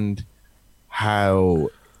understand how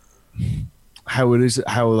it is,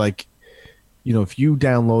 how, like, you know, if you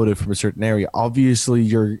download it from a certain area, obviously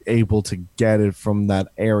you're able to get it from that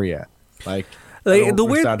area. Like the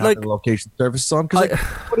weird, like, the location services on, because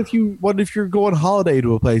what if you're going holiday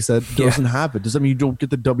to a place that doesn't have it? Does that mean you don't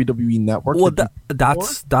get the WWE network? Well,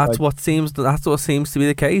 that's what seems to be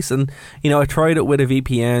the case. And, you know, I tried it with a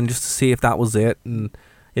VPN just to see if that was it, and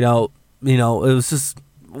you know, it was just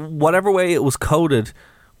whatever way it was coded.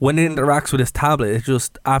 When it interacts with this tablet, it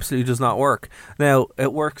just absolutely does not work. Now,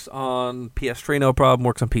 it works on PS3, no problem.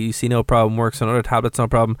 Works on PC, no problem. Works on other tablets, no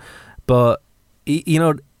problem. But, you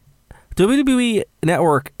know, WWE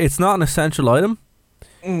Network, it's not an essential item.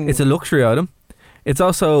 It's a luxury item. It's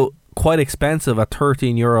also quite expensive at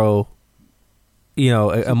 €13, you know,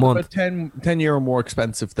 a month. About €10 more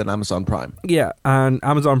expensive than Amazon Prime. Yeah, and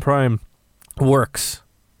Amazon Prime works.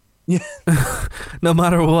 Yeah. No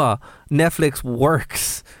matter what, Netflix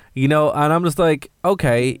works, you know, and I'm just like,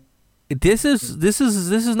 okay, this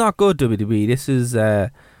is not good, WWE. This is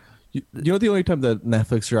you know, the only time that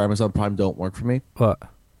Netflix or Amazon Prime don't work for me? What?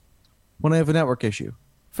 When I have a network issue.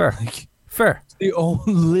 Fair. Fair.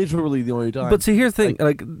 Literally the only time. But see, here's the thing,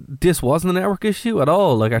 like, this wasn't a network issue at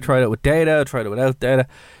all. Like, I tried it with data, I tried it without data.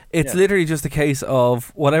 It's literally just a case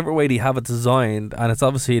of whatever way they have it designed, and it's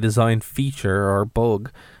obviously a design feature or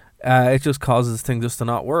bug. It just causes things just to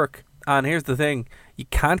not work. And here's the thing, you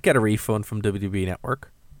can't get a refund from WWE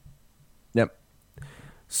Network. Yep.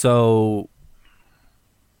 So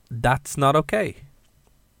that's not okay.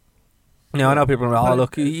 Now, I know people are like, oh,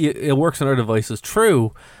 look, it works on our devices.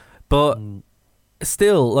 True, but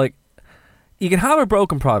still, like, you can have a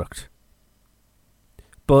broken product,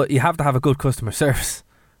 but you have to have a good customer service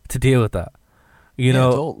to deal with that. You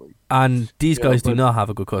know, totally. And these guys do not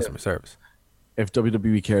have a good customer service. If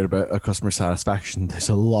WWE cared about a customer satisfaction, there's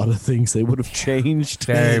a lot of things they would have changed.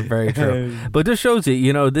 Very, very true. But this shows you,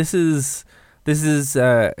 you know, this is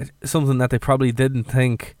something that they probably didn't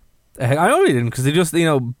think. I know they didn't, because they just, you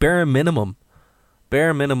know, bare minimum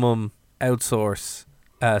outsource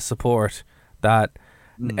support. That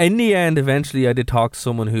in the end, eventually, I did talk to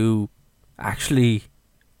someone who actually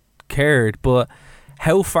cared. But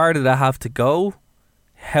how far did I have to go?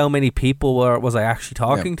 How many people was I actually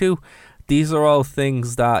talking to? These are all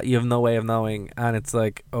things that you have no way of knowing, and it's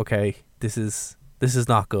like, okay, this is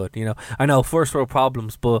not good. You know, I know first world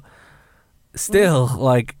problems, but still,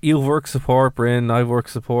 like, you've worked support, Bryn, I've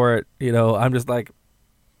worked support. You know, I'm just like,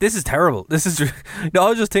 this is terrible. This is, you know, I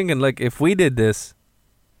was just thinking, like, if we did this,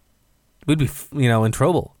 we'd be, you know, in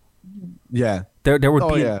trouble. Yeah, there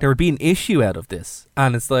would be an issue out of this,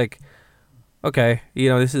 and it's like, okay, you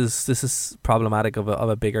know, this is problematic of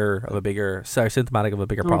a bigger symptomatic of a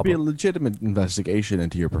bigger problem. There would be a legitimate investigation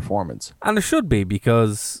into your performance, and there should be,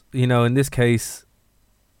 because, you know, in this case,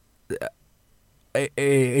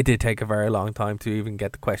 it did take a very long time to even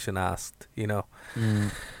get the question asked. You know,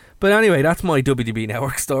 but anyway, that's my WWE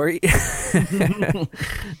Network story.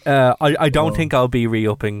 I don't think I'll be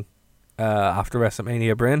re-upping after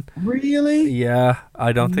WrestleMania, Bryn. Really? Yeah,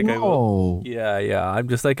 I don't think I will. Yeah.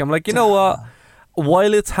 I'm like, you know what?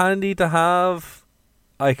 While it's handy to have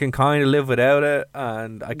I can kind of live without it,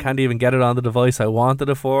 and I can't even get it on the device I wanted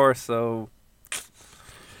it for. So,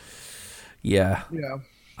 yeah,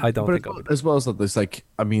 I don't think as well as that, there's like,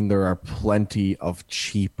 I mean, there are plenty of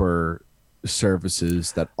cheaper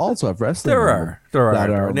services that also have wrestling. There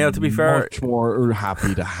are. Now, to be fair, much more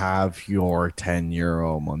happy to have your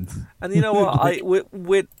 €10 a month. And you know what?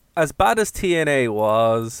 with as bad as TNA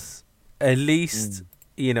was, at least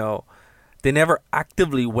you know they never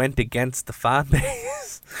actively went against the fan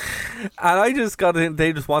base. And I just got in,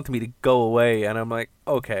 they just wanted me to go away, and I'm like,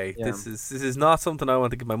 okay, this is not something I want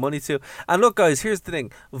to give my money to. And look, guys, here's the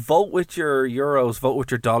thing: vote with your euros, vote with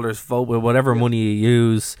your dollars, vote with whatever money you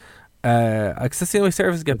use. Because that's the only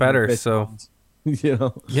services get better. So, you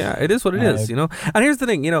know, yeah, it is what it is. You know, and here's the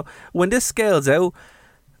thing: you know, when this scales out,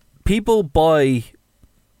 people buy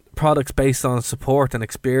products based on support and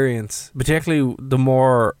experience, particularly the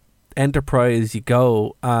more enterprise you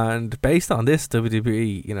go, and based on this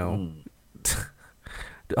WWE, you know,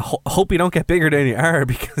 hope you don't get bigger than you are,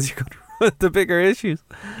 because you're going to run into bigger issues.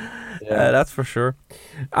 That's for sure.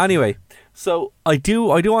 Anyway, so I do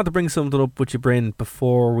want to bring something up with you, Bryn,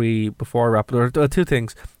 before I wrap it. There are two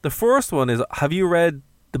things. The first one is, have you read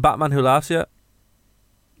The Batman Who Laughs yet?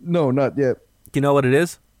 No, not yet. Do you know what it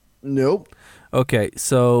is? Nope. Okay,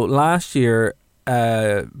 so last year,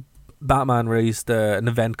 Batman released an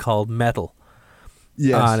event called Metal.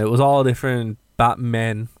 Yes. And it was all different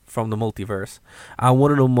Batmen from the multiverse. And one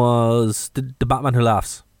of them was the Batman Who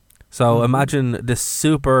Laughs. So imagine this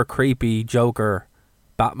super creepy Joker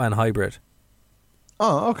Batman hybrid.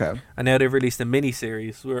 Oh, okay. And now they've released a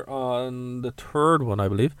mini-series. We're on the third one, I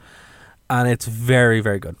believe. And it's very,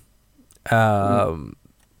 very good. I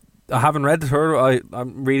haven't read the third.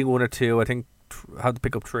 I'm reading one or two. I think I have to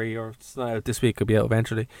pick up 3, or it's not out this week. It'll be out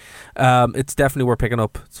eventually. It's definitely worth picking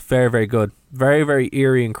up. It's very, very good. Very, very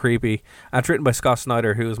eerie and creepy. And it's written by Scott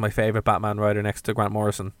Snyder, who is my favourite Batman writer next to Grant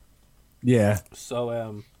Morrison. Yeah.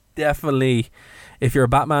 So definitely, if you're a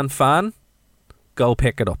Batman fan, go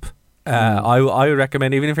pick it up. I would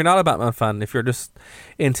recommend, even if you're not a Batman fan, if you're just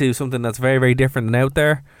into something that's very, very different and out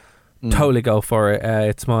there, totally go for it.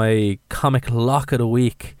 It's my comic lock of the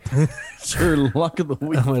week. Sure, lock of the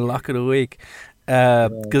week. My lock of the week.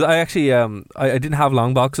 Because I actually I didn't have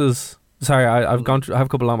long boxes. Sorry, I've gone through, I have a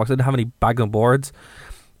couple of long boxes. I didn't have any bags and boards.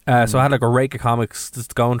 So I had like a rake of comics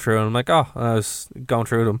just going through, and I'm like, and I was going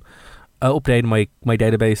through them, updating my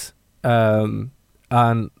database, and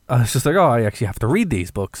I was just like, I actually have to read these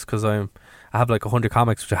books, because I have like 100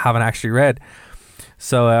 comics which I haven't actually read.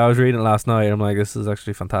 So I was reading it last night, and I'm like, this is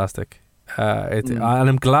actually fantastic. And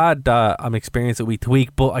I'm glad that I'm experiencing it week to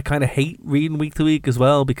week, but I kind of hate reading week to week as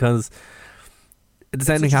well, because the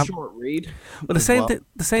same thing happened. Short read. Well,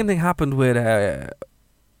 the same thing happened with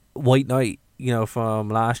White Knight, you know, from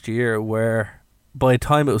last year, where by the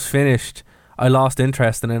time it was finished, I lost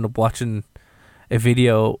interest and ended up watching a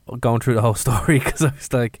video going through the whole story, because I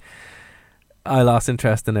was like, I lost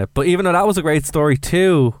interest in it. But even though that was a great story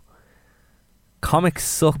too, comics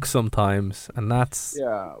suck sometimes, and that's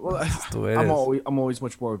the way it is. I'm always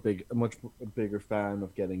a much bigger fan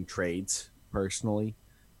of getting trades personally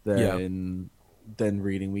than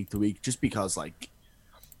reading week to week, just because, like,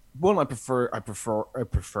 one, I prefer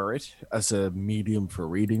it as a medium for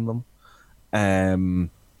reading them.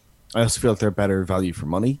 I also feel like they're better value for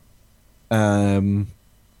money. But and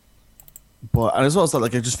as well as that,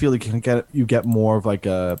 like, I just feel like you get more of like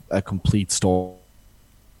a complete story.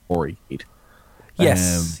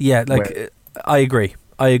 Yes, I agree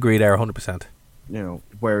there 100%. You know,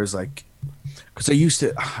 whereas, like, because I used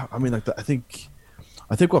to, I mean, like, I think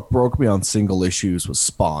what broke me on single issues was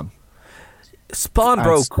Spawn. Spawn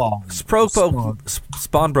broke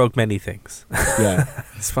many things. Yeah.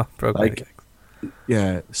 Spawn broke many things.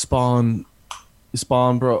 Yeah, Spawn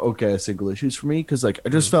broke single issues for me, because, like, I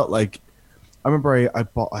just felt like, I remember I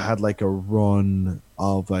had like a run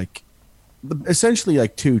of like essentially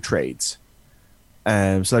like 2 trades,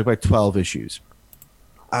 so like 12 issues,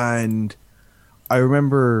 and I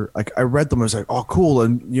remember, like, I read them, I was like, oh, cool,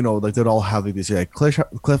 and, you know, like, they'd all have like these like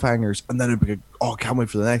cliffhangers, and then it'd be like, oh, can't wait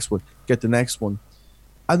for the next one, get the next one.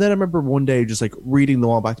 And then I remember one day just like reading them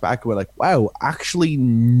all back to back, and we're like, wow, actually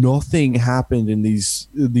nothing happened in these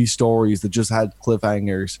stories that just had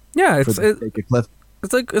cliffhangers. Yeah, it's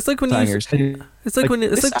like when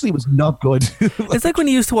this actually was not good. It's like when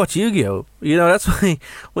you used to watch Yu-Gi-Oh. You know, that's why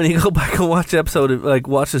when you go back and watch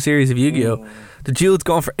watch the series of Yu-Gi-Oh, the dude's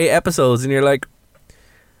gone for 8 episodes, and you're like,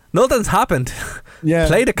 nothing's happened. Yeah,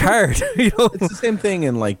 play the card. You know, it's the same thing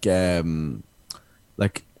in like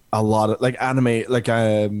a lot of like anime, like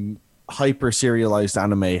hyper serialized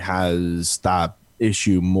anime has that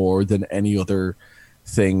issue more than any other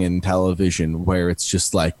thing in television where it's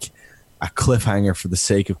just like a cliffhanger for the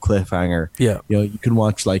sake of cliffhanger. Yeah. You know, you can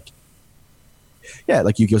watch like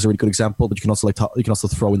Yu-Gi-Oh's a really good example, but you can also you can also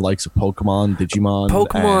throw in the likes of Pokemon, Digimon,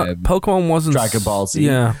 Pokemon wasn't Dragon Ball Z.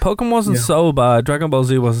 Yeah, Pokemon wasn't so bad. Dragon Ball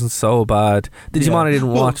Z wasn't so bad. Digimon I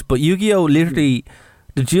didn't watch, but Yu-Gi-Oh literally.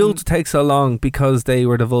 The duels take so long because they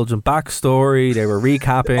were divulging backstory, they were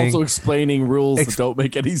recapping, also explaining rules that don't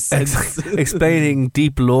make any sense, explaining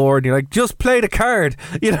deep lore, and you're like, just play the card,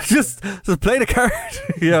 you know, just play the card,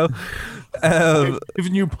 you know.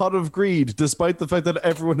 Giving you Pot of Greed, despite the fact that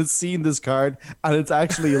everyone has seen this card and it's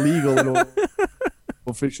actually illegal and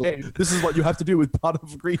official. This is what you have to do with Pot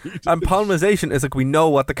of Greed. And polymerization is like, we know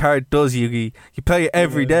what the card does, Yugi. You play it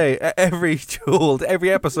every day, every duel,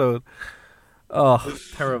 every episode. Oh,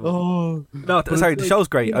 terrible. Oh, no, sorry, the show's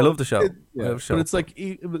great. I love the show. I love the show. But it's like,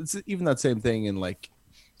 it's even that same thing in like,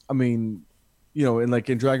 I mean, you know, in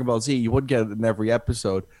Dragon Ball Z, you wouldn't get it in every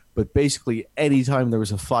episode, but basically anytime there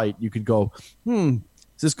was a fight, you could go, is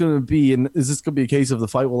this going to be a case of the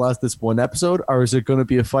fight will last this one episode, or is it going to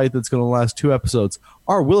be a fight that's going to last 2 episodes,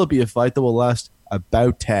 or will it be a fight that will last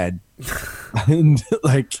about 10? And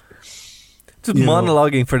like, just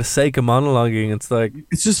monologuing for the sake of monologuing. It's like,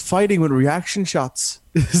 it's just fighting with reaction shots.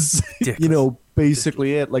 Is, you know,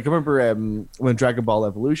 basically it. Like I remember when Dragon Ball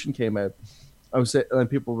Evolution came out, and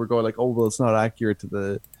people were going like, "Oh, well, it's not accurate to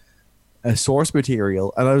the source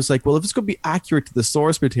material," and I was like, "Well, if it's going to be accurate to the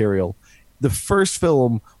source material, the first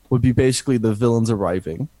film would be basically the villains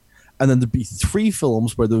arriving, and then there'd be 3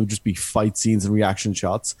 films where there would just be fight scenes and reaction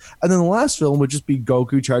shots, and then the last film would just be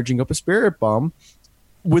Goku charging up a spirit bomb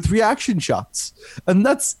with reaction shots, and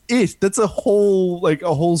that's it. That's a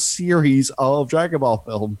whole series of Dragon Ball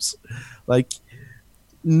films. Like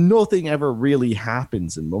nothing ever really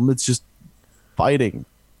happens in them. It's just fighting,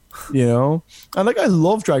 you know. And like I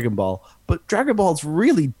love Dragon Ball, but Dragon Ball's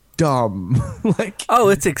really dumb. Like, oh,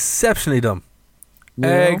 it's exceptionally dumb. You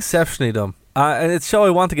know? Exceptionally dumb. And it's a show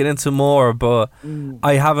I want to get into more, but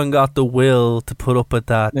I haven't got the will to put up with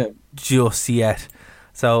that just yet.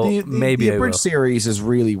 So maybe the Abridged series is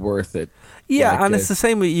really worth it. Yeah, like, and it's the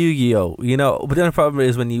same with Yu-Gi-Oh, you know. But the only problem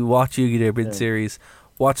is when you watch Yu-Gi-Oh! Abridged series,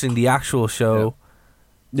 watching the actual show.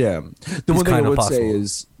 Yeah. The one thing I would say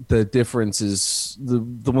is the difference is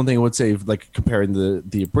the one thing I would say, like comparing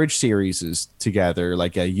the Abridged series together,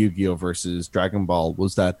 like Yu-Gi-Oh versus Dragon Ball,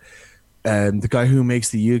 was that the guy who makes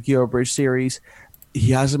the Yu-Gi-Oh Abridged series,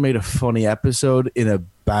 he hasn't made a funny episode in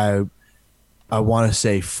about, I want to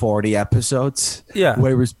say 40 episodes. Yeah.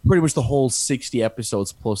 Whereas pretty much the whole 60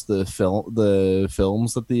 episodes plus the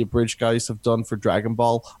films that the Abridged guys have done for Dragon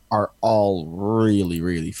Ball are all really,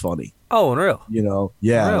 really funny. Oh, unreal. You know,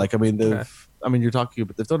 yeah. Unreal. Like, I mean, you're talking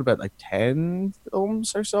about, they've done about like 10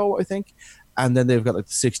 films or so, I think. And then they've got like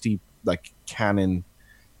 60 like canon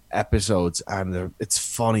episodes, and it's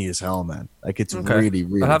funny as hell, man. Like, it's really,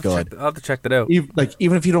 really good. I'll have to check that out.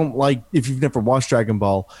 Even if you don't like, if you've never watched Dragon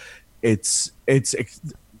Ball, it's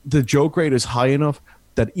the joke rate is high enough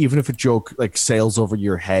that even if a joke like sails over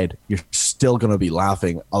your head, you're still gonna be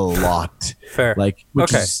laughing a lot. Fair. Like,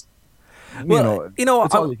 which is, well, you know,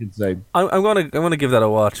 that's all you can say. I'm gonna give that a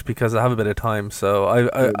watch because I have a bit of time. So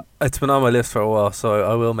I it's been on my list for a while, so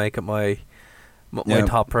I will make it my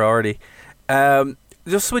top priority.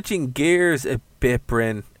 Just switching gears a bit,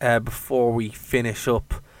 Bryn, before we finish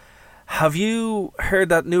up. Have you heard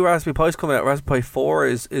that new Raspberry Pi is coming out? Raspberry Pi 4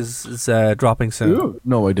 is dropping soon. Ooh,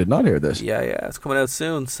 no, I did not hear this. Yeah, it's coming out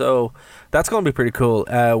soon. So that's going to be pretty cool.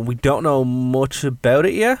 We don't know much about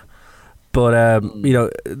it yet, but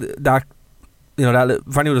that for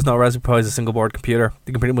anyone who doesn't know, Raspberry Pi is a single board computer.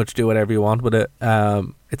 You can pretty much do whatever you want with it.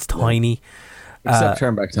 It's tiny. Except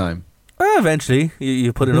turn back time. Eventually,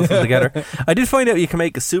 you put enough of them together. I did find out you can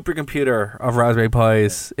make a supercomputer of Raspberry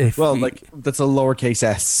Pis. That's a lowercase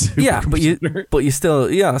s. Yeah, but you still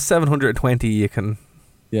 720. You can,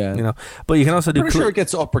 but you can also do. I'm sure it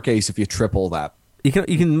gets uppercase if you triple that. You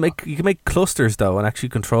can make clusters though and actually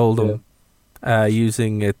control them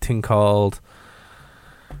using a thing called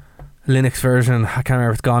Linux version. I can't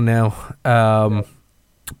remember. It's gone now.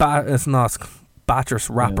 It's not. Batch or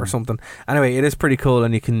wrap or something. Anyway, it is pretty cool,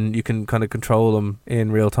 and you can kind of control them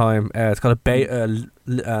in real time. It's called a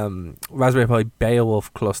Raspberry Pi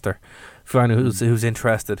Beowulf cluster for anyone who's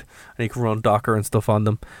interested, and you can run Docker and stuff on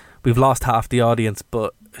them. We've lost half the audience,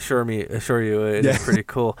 but assure you, it is pretty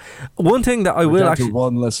cool. One thing that I will actually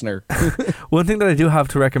one listener. One thing that I do have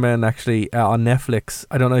to recommend actually on Netflix.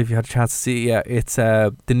 I don't know if you had a chance to see it yet. It's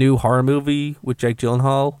the new horror movie with Jake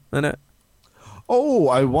Gyllenhaal in it. Oh,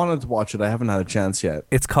 I wanted to watch it. I haven't had a chance yet.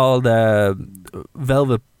 It's called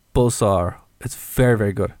Velvet Buzzsaw. It's very,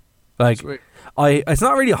 very good. Like, Sweet. It's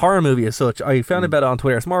not really a horror movie as such. I found about it on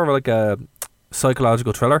Twitter. It's more of like a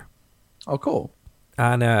psychological thriller. Oh, cool.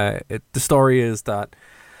 And the story is that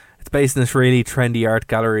it's based in this really trendy art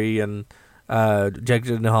gallery, and Jake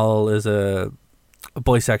Gyllenhaal is a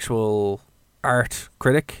bisexual art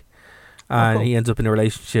critic, and he ends up in a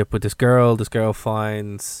relationship with this girl. This girl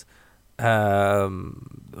finds all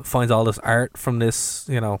this art from this,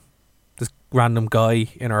 this random guy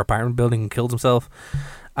in her apartment building and kills himself,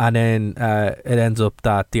 and then it ends up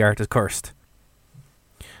that the art is cursed.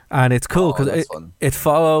 And it's cool because it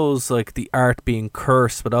follows like the art being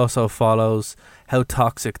cursed, but also follows how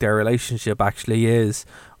toxic their relationship actually is,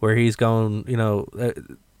 where he's going,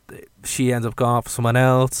 she ends up going off with someone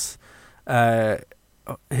else,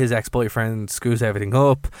 his ex-boyfriend screws everything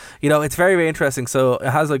up. It's very, very interesting. So it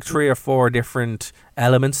has like 3 or 4 different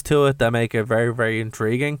elements to it that make it very, very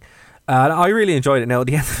intriguing. And I really enjoyed it. Now, at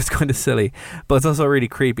the end of it's kind of silly, but it's also really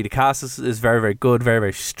creepy. The cast is very, very good, very,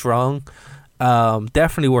 very strong.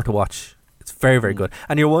 Definitely worth a watch. It's very, very good.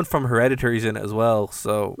 And your one from Hereditary's in it as well.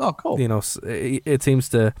 So, cool. It seems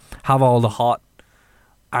to have all the hot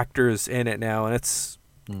actors in it now, and it's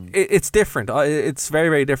different. It's very,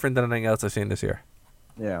 very different than anything else I've seen this year.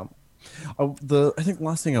 Yeah. I think the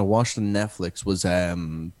last thing I watched on Netflix was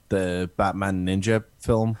the Batman Ninja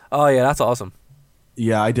film. Oh yeah, that's awesome.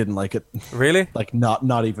 Yeah, I didn't like it. Really? Like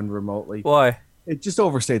not even remotely. Why? It just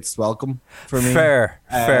overstates its welcome for me. Fair.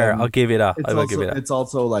 I'll give you that. It's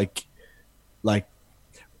also like, I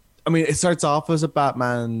mean, it starts off as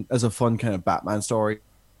a fun kind of Batman story.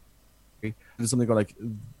 There's something going like,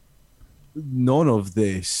 none of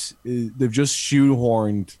this. They've just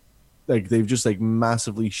shoehorned, they've just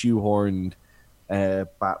massively shoehorned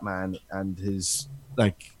Batman and his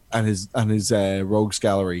rogues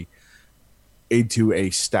gallery into a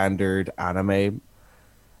standard anime.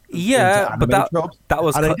 Yeah, but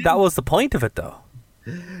that was the point of it, though.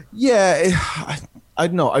 Yeah, I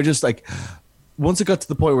don't know. I just once it got to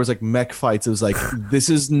the point where it's mech fights, it was this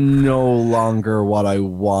is no longer what I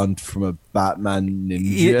want from a Batman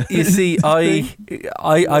ninja. You see,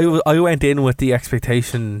 I went in with the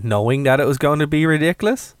expectation knowing that it was going to be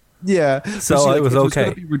ridiculous. Yeah, so it was okay. If it was going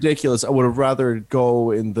to be ridiculous, I would have rather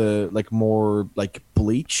go in the more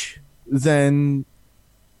Bleach than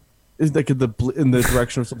in the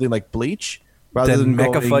direction of something like Bleach rather than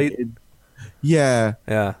mecha fight. Yeah,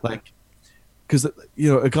 because it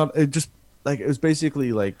was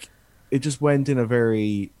basically it just went in a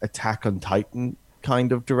very Attack on Titan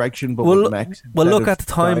kind of direction, but with mechs. Well, look at the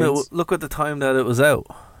time. Look at the time that it was out.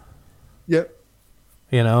 Yep.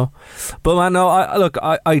 But man, no.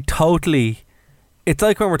 I totally. It's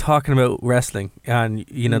like when we're talking about wrestling, and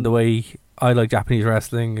the way I like Japanese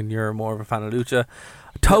wrestling, and you're more of a fan of lucha.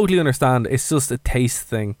 I totally understand. It's just a taste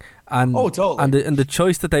thing, and totally. And the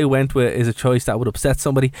choice that they went with is a choice that would upset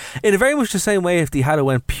somebody in a very much the same way. If they had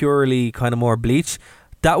went purely kind of more Bleach,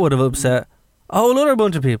 that would have upset a whole other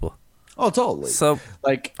bunch of people. Oh, totally. So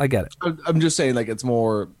I get it. I'm just saying it's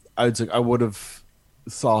more. I would have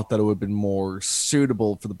thought that it would have been more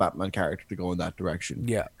suitable for the Batman character to go in that direction.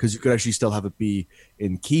 Yeah, because you could actually still have it be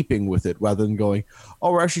in keeping with it rather than going,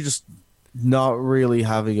 we're actually just not really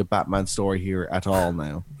having a Batman story here at all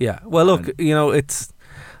now. Yeah. Well, look, there's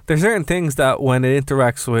certain things that when it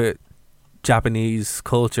interacts with Japanese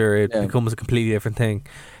culture, it becomes a completely different thing.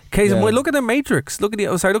 Case in point, look at the Matrix. Look at the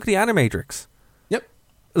Animatrix. Yep.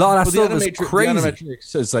 A lot of that stuff is crazy. The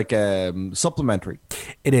Animatrix is supplementary.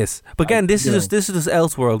 It is, but again, this is just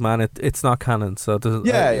Elseworld, man. It's not canon, so it doesn't.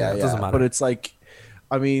 It doesn't matter. But it's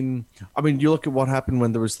I mean, you look at what happened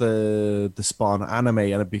when there was the Spawn anime,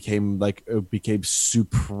 and it became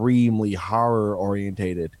supremely horror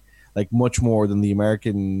orientated, much more than the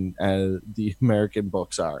American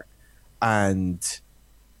books are, and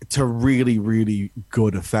to really, really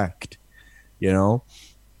good effect, and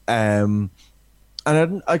I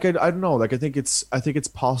don't know, I think it's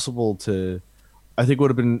possible to, I think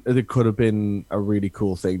it could have been a really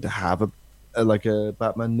cool thing to have a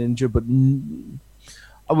Batman ninja, but.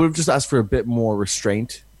 I would have just asked for a bit more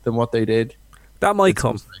restraint than what they did. That might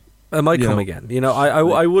come. It might come again.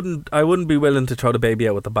 I wouldn't be willing to throw the baby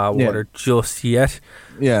out with the bathwater just yet.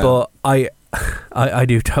 Yeah. But I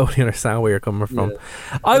do totally understand where you're coming from.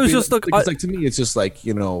 I was just to me, it's just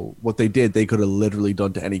what they did. They could have literally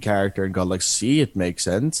done to any character and gone see, it makes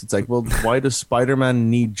sense. It's well, why does Spider-Man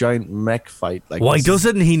need giant mech fight? Why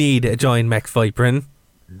doesn't he need a giant mech fight, Bryn?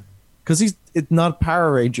 Because it's not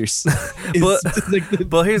Power Rangers.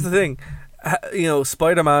 but here's the thing,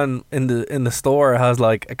 Spider-Man in the store has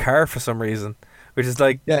a car for some reason, which is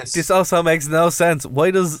this also makes no sense. Why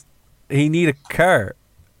does he need a car?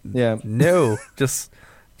 Yeah. No, just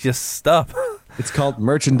stop. It's called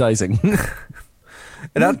merchandising.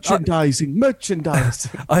 Merchandising.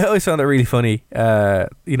 I always found it really funny.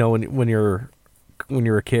 You know, when you're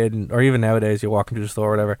a kid, or even nowadays, you're walking through the store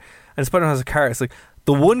or whatever, and Spider-Man has a car. It's like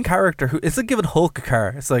the one character who it's like giving Hulk a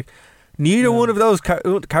car. It's like neither one of those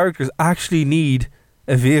characters actually need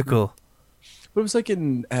a vehicle. But it was like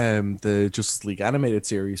in the Justice League animated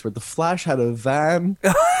series where the Flash had a van.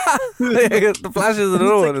 The Flash is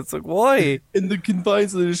another one. It's like, why? In the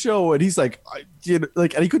confines of the show, and he's like, and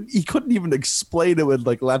he couldn't even explain it. When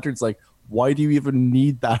like Lantern's like, why do you even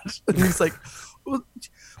need that? And he's like, well,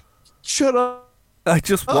 shut up. I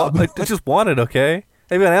just want it. Okay,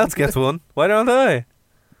 everyone else gets one. Why don't I?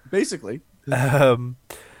 Basically.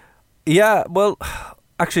 Yeah. Well,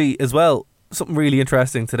 actually, as well. Something really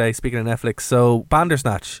interesting today, speaking of Netflix. So,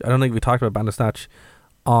 Bandersnatch. I don't think we talked about Bandersnatch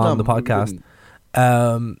on the podcast.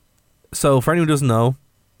 So, for anyone who doesn't know,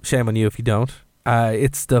 shame on you if you don't.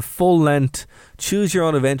 It's the full-length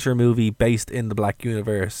choose-your-own-adventure movie based in the Black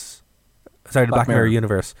universe. Sorry, the Black Mirror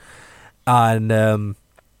universe. And,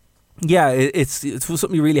 yeah, it's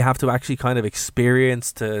something you really have to actually kind of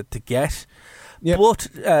experience to get. Yep. But,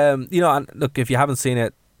 you know, and look, if you haven't seen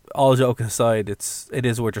it, all joking aside, it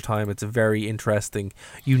is worth your time. It's a very interesting,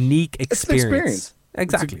 unique experience.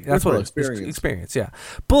 Exactly, that's what experience. Yeah,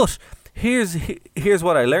 but here's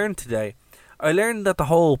what I learned today. I learned that the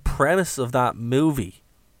whole premise of that movie,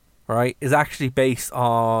 right, is actually based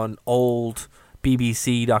on old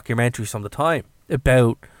BBC documentaries from the time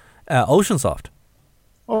about OceanSoft.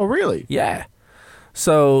 Oh, really? Yeah.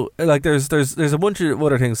 So like, there's a bunch of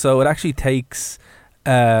other things. So it actually takes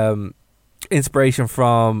inspiration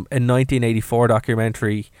from a 1984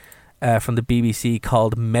 documentary from the BBC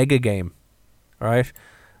called Mega Game, right?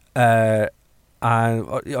 And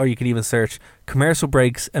or you can even search commercial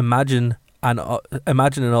breaks. Imagine an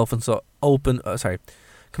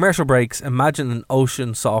commercial breaks. Imagine an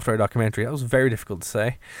ocean software documentary. That was very difficult to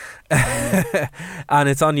say, and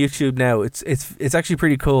it's on YouTube now. It's actually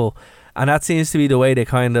pretty cool, and that seems to be the way they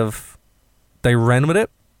ran with it.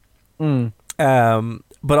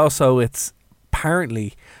 But also it's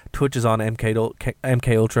apparently touches on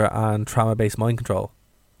MK Ultra and trauma-based mind control.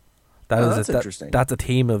 That's interesting. That's a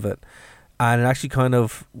theme of it, and it actually kind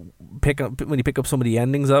of when you pick up some of the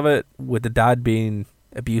endings of it, with the dad being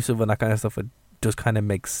abusive and that kind of stuff, it just kind of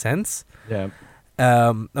makes sense. Yeah.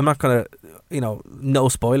 I'm not gonna, no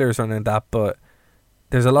spoilers or anything like that, but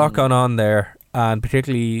there's a lot going on there, and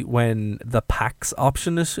particularly when the PAX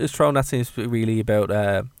option is thrown, that seems to be really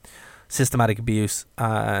about systematic abuse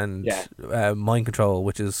and mind control,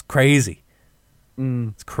 which is crazy.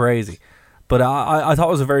 It's crazy. But I thought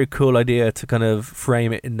it was a very cool idea to kind of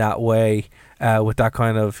frame it in that way, with that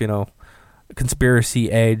kind of,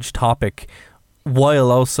 conspiracy edge topic,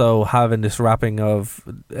 while also having this wrapping of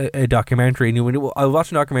a documentary. And when I was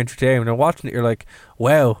watching a documentary today, and when you're watching it, you're like,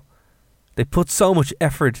 wow, they put so much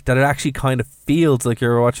effort that it actually kind of feels like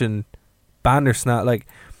you're watching Bandersnatch. Like,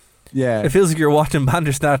 yeah, it feels like you're watching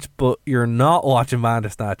Bandersnatch, but you're not watching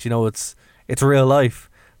Bandersnatch. It's real life.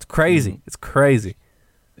 It's crazy. It's crazy.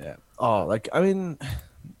 Yeah. Oh, like, I mean,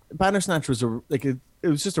 Bandersnatch was it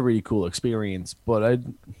was just a really cool experience, but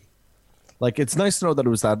it's nice to know that it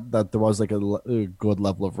was that there was like a good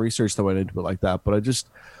level of research that went into it like that. But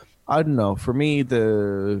I don't know. For me,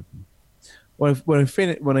 when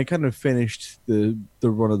I kind of finished the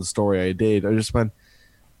run of the story I did, I just went,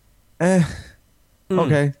 okay,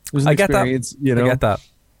 it was an experience. I get that.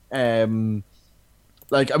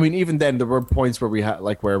 Like, I mean, even then there were points where we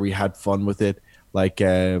had fun with it. Like,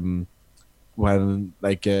 when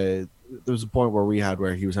there was a point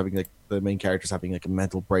where he was having like the main character's having like a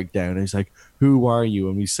mental breakdown, and he's like, "Who are you?"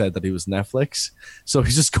 And we said that he was Netflix. So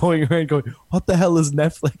he's just going around going, "What the hell is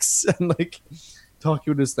Netflix?" And like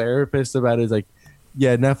talking with his therapist about it. He's like,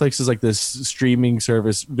 yeah, Netflix is like this streaming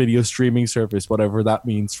service, video streaming service, whatever that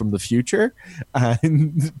means, from the future,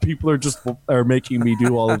 and people are making me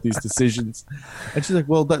do all of these decisions. And she's like,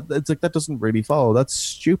 well, that doesn't really follow. That's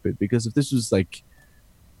stupid, because if this was like,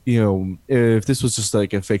 if this was just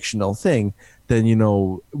like a fictional thing, then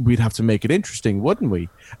we'd have to make it interesting, wouldn't we?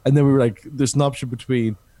 And then we were like, there's an option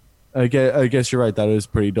between, I guess you're right, that is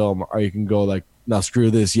pretty dumb, or you can go like, no, screw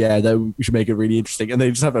this. Yeah, that we should make it really interesting. And they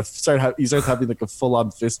just he starts having like a full-on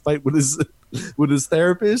fist fight with his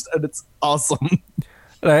therapist, and it's awesome.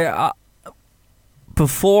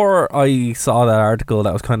 Before I saw that article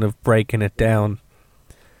that was kind of breaking it down,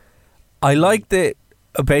 I liked it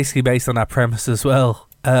basically based on that premise as well.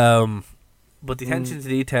 But the attention to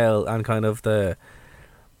detail and kind of the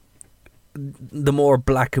more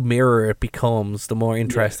Black Mirror it becomes, the more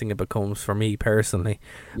interesting it becomes for me personally.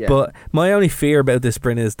 Yeah. But my only fear about this,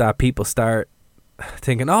 Bryn, is that people start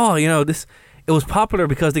thinking, oh, this, it was popular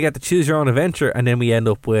because they get to choose your own adventure, and then we end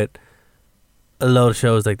up with a load of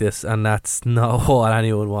shows like this, and that's not what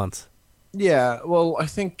anyone wants. Yeah, well, I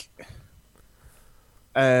think,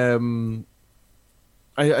 I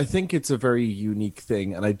think it's a very unique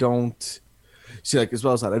thing, and I don't see, like, as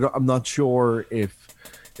well as that, I'm not sure if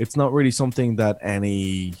it's not really something that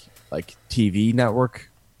any like TV network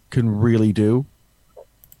can really do.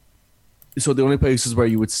 So the only places where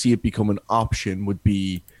you would see it become an option would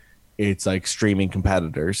be it's like streaming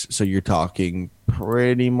competitors. So you're talking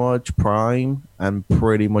pretty much Prime and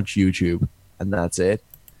pretty much YouTube, and that's it.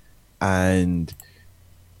 And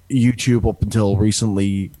YouTube up until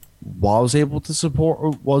recently was able to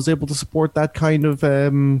support that kind of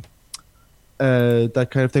thing,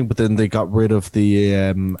 but then they got rid of the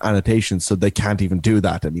annotations, so they can't even do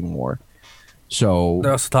that anymore. So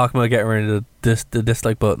they're also talking about getting rid of the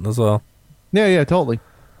dislike button as well. Yeah, totally.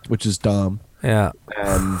 Which is dumb. Yeah,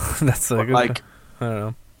 that's a good, like, I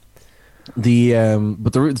don't know.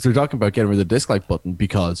 But they're talking about getting rid of the dislike button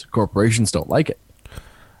because corporations don't like it.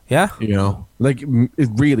 Yeah, like, it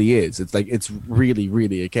really is. It's like, it's really,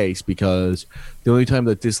 really a case, because the only time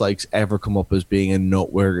that dislikes ever come up as being a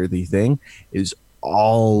noteworthy thing is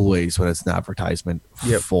always when it's an advertisement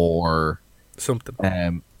for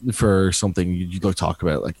something. For something you talk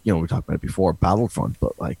about, like, we talked about it before, Battlefront,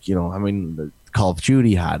 but like, I mean, the Call of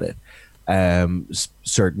Duty had it.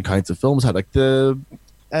 Certain kinds of films had, like, the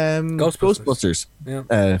Ghostbusters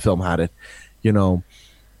film had it,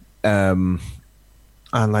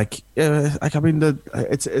 and like I mean,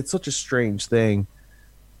 it's such a strange thing.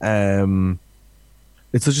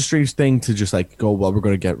 It's such a strange thing to just like go, well, we're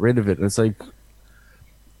going to get rid of it. And it's like,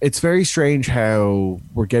 it's very strange how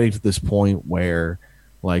we're getting to this point where,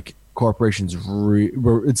 like, corporations,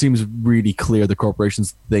 it seems really clear the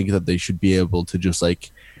corporations think that they should be able to just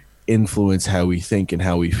like influence how we think and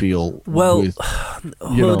how we feel. Well,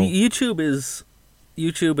 YouTube is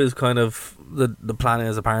kind of the plan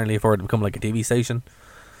is apparently for it to become like a TV station.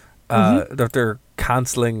 That they're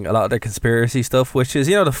cancelling a lot of their conspiracy stuff, which is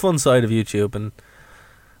the fun side of YouTube, and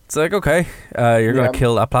it's like, okay, you're gonna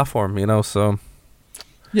kill that platform, so.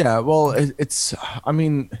 Yeah, well, it's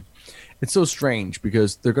so strange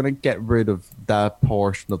because they're going to get rid of that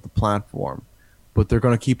portion of the platform, but they're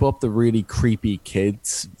going to keep up the really creepy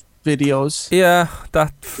kids videos. Yeah,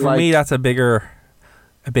 that for me, that's a bigger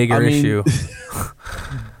issue.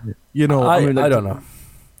 I don't know.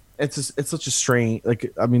 It's such a strange,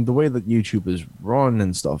 like, I mean, the way that YouTube is run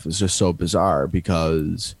and stuff is just so bizarre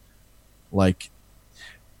because, like,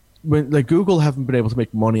 Google haven't been able to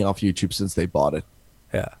make money off YouTube since they bought it.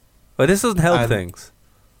 Yeah, but this doesn't help things.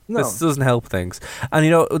 No. This doesn't help things. And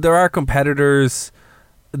there are competitors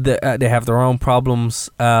that they have their own problems.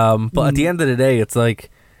 But at the end of the day, it's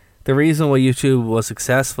like the reason why YouTube was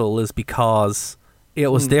successful is because it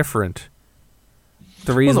was different.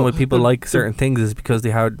 The reason why people like certain things is because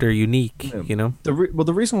they're unique.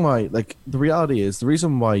 The reason why, like, the reality is the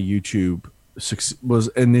reason why YouTube was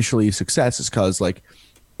initially a success is because, like,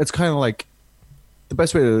 it's kind of like, the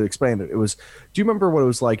best way to explain it was, do you remember what it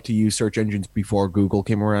was like to use search engines before Google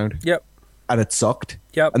came around? Yep. And it sucked?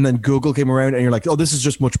 Yep. And then Google came around and you're like, oh, this is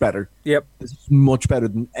just much better. Yep. This is much better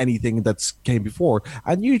than anything that's came before.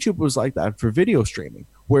 And YouTube was like that for video streaming,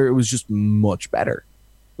 where it was just much better.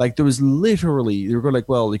 Like, there was literally, they were like,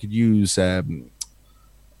 well, they could use,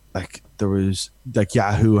 like, there was, like,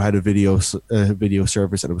 Yahoo had a video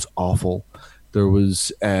service and it was awful. There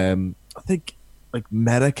was, I think, like,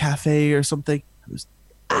 Meta Cafe or something. It was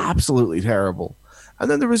absolutely terrible. And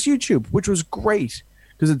then there was YouTube, which was great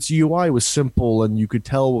because its UI was simple and you could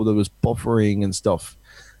tell there was buffering and stuff.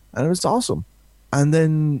 And it was awesome. And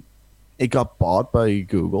then it got bought by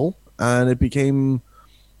Google and it became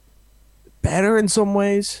better in some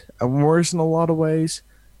ways and worse in a lot of ways.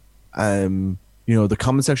 The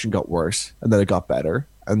comment section got worse and then it got better.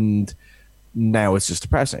 And now it's just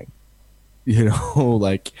depressing.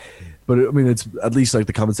 Like... But I mean, it's at least like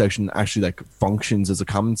the comment section actually like functions as a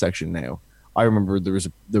comment section now. I remember there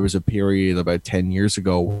was a period about 10 years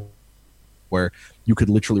ago where you could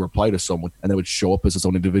literally reply to someone and it would show up as its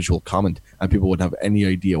own individual comment, and people wouldn't have any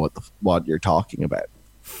idea what you're talking about.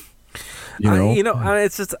 And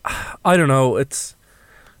it's just, I don't know. It's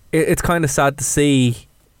kind of sad to see,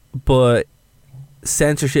 but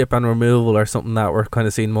censorship and removal are something that we're kind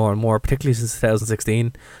of seeing more and more, particularly since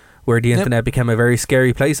 2016. Where the internet became a very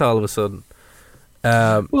scary place all of a sudden.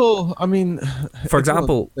 Well, I mean, for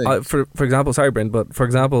example, sorry, Brent, but for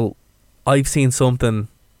example, I've seen something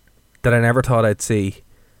that I never thought I'd see,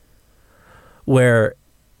 where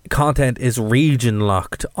content is region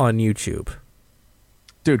locked on YouTube.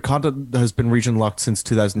 Dude, content has been region locked since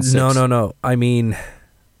 2006. No. I mean,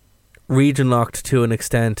 region locked to an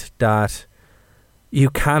extent that you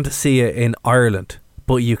can't see it in Ireland,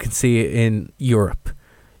 but you can see it in Europe.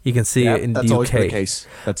 You can see it in the UK. That's always been the case.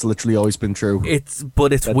 That's literally always been true. It's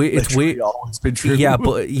weird. It's weird. Always been true.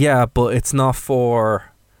 But it's not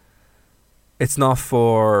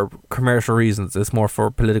for commercial reasons. It's more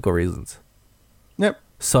for political reasons. Yep.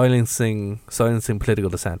 Silencing political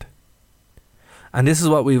dissent. And this is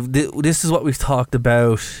what we've talked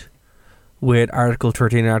about with Article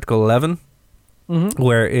 13 and Article 11,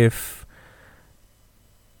 where if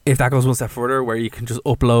that goes one step further, where you can just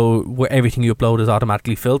upload, where everything you upload is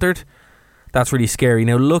automatically filtered, that's really scary.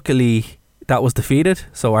 Now, luckily, that was defeated.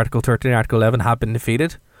 So Article 13 and Article 11 have been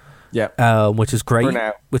defeated. Yeah. Which is great. For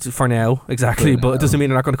now. Which is for now, exactly. But it doesn't mean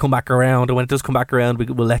they're not going to come back around. And when it does come back around,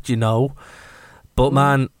 we'll let you know. But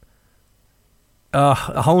man, a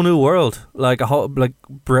whole new world, like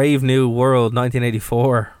brave new world,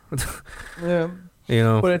 1984. Yeah. You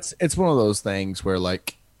know. But it's one of those things where,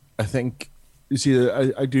 like, I think, you see,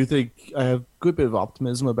 I do think I have a good bit of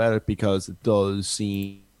optimism about it, because it does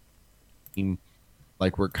seem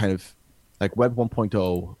like we're kind of, like, Web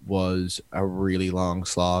 1.0 was a really long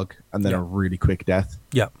slog and then a really quick death.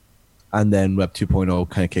 Yeah. And then Web 2.0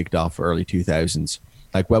 kind of kicked off early 2000s.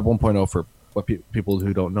 Like, Web 1.0, for what people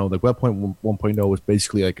who don't know, like, Web 1.0 was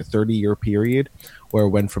basically like a 30-year period where it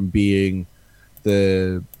went from being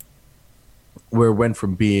the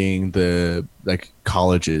like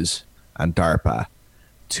colleges and DARPA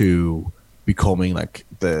to becoming like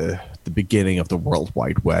the beginning of the World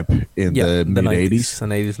Wide Web in the mid-80s.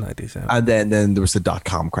 And 80s, 90s, yeah. And then there was the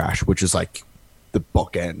dot-com crash, which is like the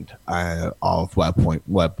bookend of Web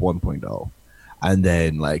 1.0. And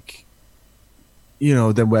then, like, you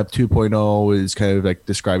know, then Web 2.0 is kind of like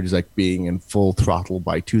described as like being in full throttle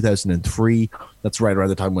by 2003. That's right around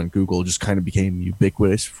the time when Google just kind of became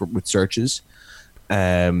ubiquitous with searches.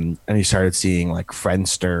 And you started seeing like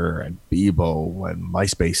Friendster and Bebo and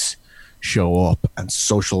MySpace show up, and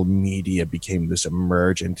social media became this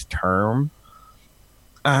emergent term.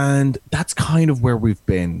 And that's kind of where we've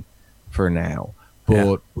been for now.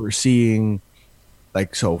 But we're seeing,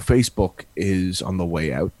 like, so Facebook is on the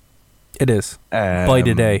way out. It is. By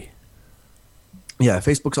the day. Yeah,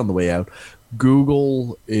 Facebook's on the way out.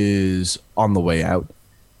 Google is on the way out.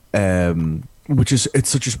 Which is, it's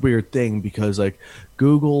such a weird thing, because like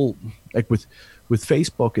Google, like with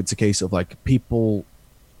Facebook, it's a case of like people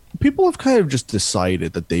have kind of just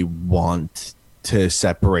decided that they want to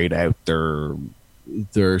separate out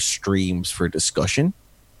their streams for discussion.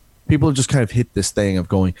 People have just kind of hit this thing of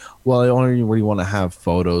going, well, I only really want to have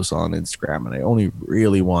photos on Instagram, and I only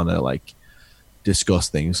really want to like discuss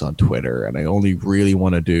things on Twitter, and I only really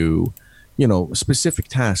want to do, you know, specific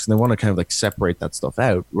tasks, and they want to kind of like separate that stuff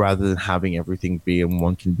out rather than having everything be in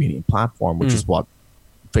one convenient platform, which is what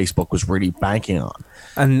Facebook was really banking on.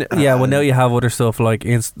 And well, now you have other stuff like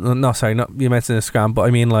you mentioned Instagram, but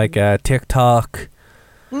I mean like TikTok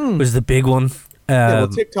was the big one.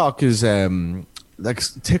 TikTok is like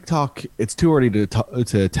TikTok. It's too early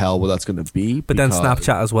to tell what that's going to be. But then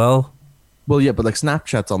Snapchat as well. Well, yeah, but like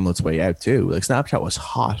Snapchat's on its way out too. Like Snapchat was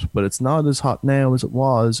hot, but it's not as hot now as it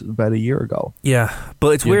was about a year ago. Yeah, but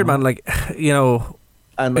it's weird, man. Like, you know,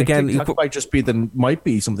 and like, again, TikTok might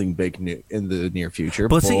be something big in the near future.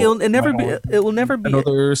 But see, it will never be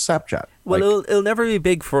another Snapchat. Well, it'll never be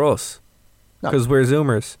big for us because we're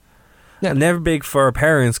Zoomers. Yeah, never big for our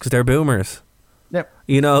parents because they're Boomers. Yep.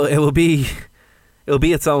 You know, it'll be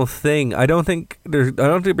its own thing. I don't think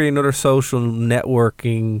there'll be another social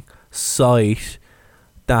networking site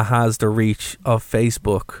that has the reach of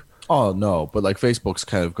Facebook. Oh no, but like Facebook's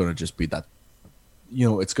kind of going to just be that, you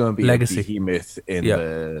know, it's going to be legacy, a behemoth in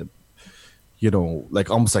the, you know, like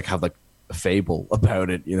almost like have like a fable about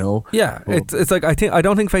it, you know. Yeah, it's like I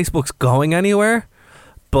don't think Facebook's going anywhere,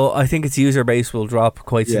 but I think its user base will drop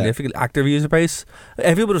quite significantly. Active user base,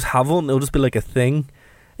 everybody just have one. It'll just be like a thing.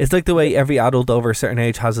 It's like the way every adult over a certain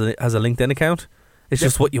age has a LinkedIn account. It's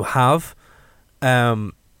just what you have.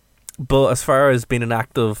 But as far as being an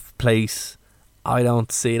active place, I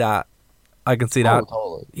don't see that. I can see that.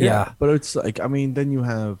 Totally. Yeah. But it's like, I mean, then you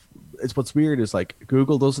have, it's what's weird is like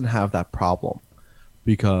Google doesn't have that problem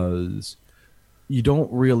because you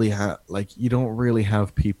don't really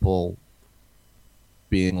have people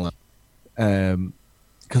being like,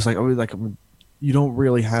 because like, I mean, you don't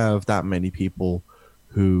really have that many people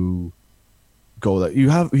who go that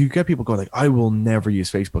you get people going like, I will never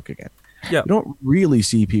use Facebook again. Yeah. You don't really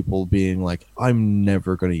see people being like, I'm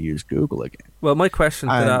never going to use Google again. Well, my question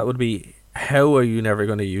to that would be, how are you never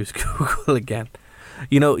going to use Google again?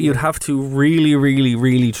 you'd have to really, really,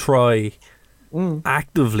 really try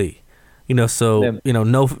actively. So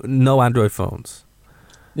no Android phones.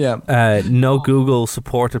 Yeah. No Google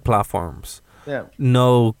supported platforms. Yeah.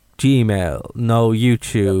 No Gmail, no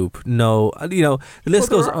YouTube, no, the list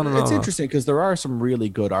goes on and on. It's interesting because there are some really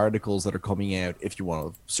good articles that are coming out if you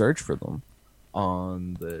want to search for them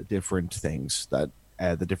on the different things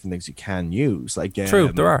you can use. Like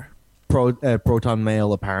True, there are. Proton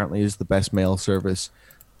Mail apparently is the best mail service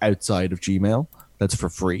outside of Gmail. That's for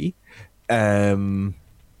free. And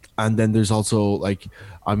then there's also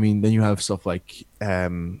then you have stuff like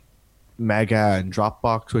Mega and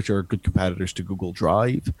Dropbox, which are good competitors to Google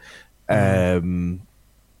Drive. For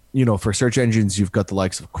search engines, you've got the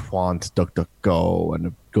likes of Quant, DuckDuckGo, and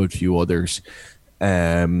a good few others.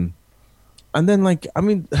 And then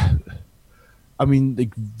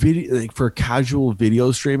video, for casual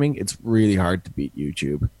video streaming, it's really hard to beat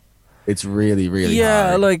YouTube. It's really, really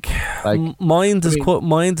hard. Minds is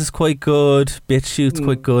quite good. BitChute's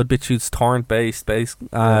quite good. BitChute's torrent based.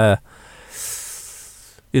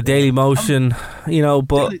 Your Dailymotion,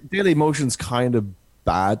 but Dailymotion's kind of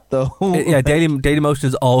bad though. Yeah,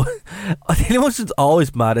 Dailymotion's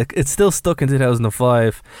always bad. It's still stuck in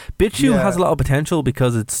 2005. BitChute has a lot of potential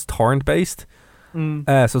because it's torrent based. So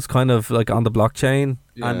it's kind of like on the blockchain.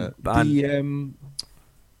 Yeah. And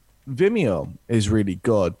Vimeo is really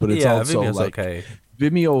good, but it's also Vimeo's okay.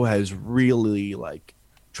 Vimeo has really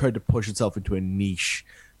tried to push itself into a niche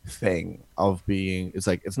thing of being.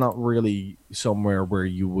 It's not really somewhere where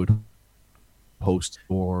you would post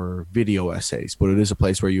or video essays, but it is a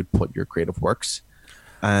place where you'd put your creative works.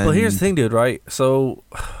 Well, here's the thing, dude. Right, so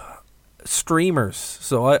streamers.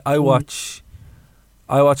 So I watch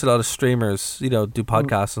a lot of streamers, do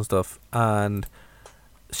podcasts and stuff, and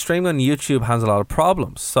streaming on YouTube has a lot of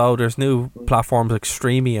problems. So there's new platforms like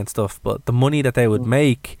Streamy and stuff, but the money that they would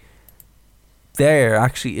make there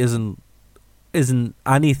actually isn't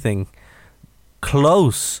anything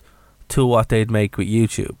close to what they'd make with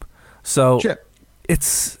YouTube. So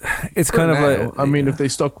it's kind of like, if they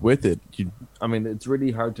stuck with it, it's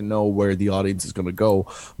really hard to know where the audience is going to go.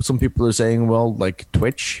 Some people are saying, well,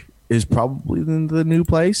 Twitch is probably the new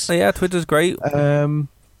place. Yeah, Twitch is great.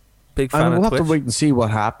 Big fan of Twitch. We'll have to wait and see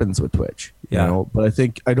what happens with Twitch. But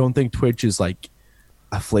I don't think Twitch is a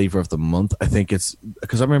flavor of the month. I think it's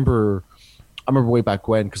because I remember way back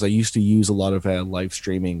when, because I used to use a lot of live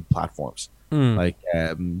streaming platforms,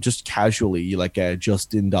 just casually,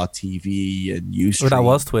 Justin.tv and Ustream. That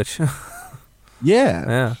was Twitch.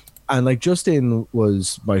 Yeah. And Justin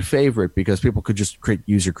was my favorite because people could just create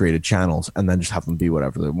user-created channels and then just have them be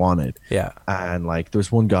whatever they wanted. Yeah. And there's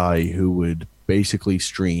one guy who would basically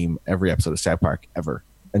stream every episode of South Park ever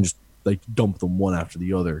and just dump them one after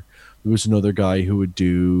the other. There was another guy who would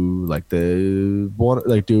do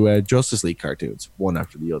Justice League cartoons one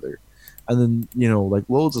after the other, and then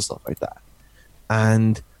loads of stuff like that.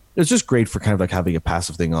 And it's just great for kind of having a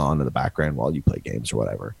passive thing on in the background while you play games or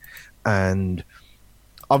whatever. And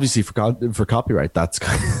obviously for copyright, that's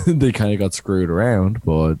they kind of got screwed around,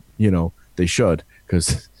 but they should,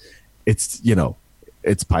 because it's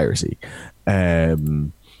it's piracy.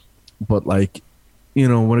 But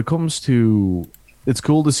when it comes to, it's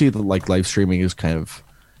cool to see that live streaming is kind of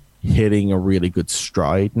hitting a really good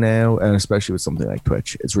stride now, and especially with something like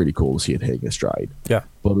Twitch, it's really cool to see it hitting a stride. Yeah,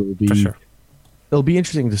 but it'll be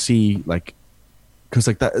interesting to see because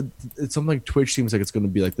that it's something like Twitch seems like it's going to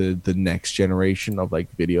be the next generation of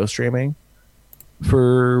video streaming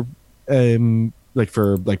for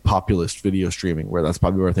populist video streaming, where that's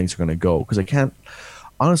probably where things are going to go. Because I can't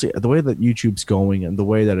honestly, the way that YouTube's going and the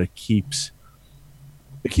way that it keeps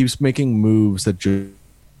making moves that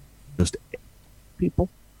just people,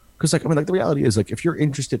 because the reality is if you're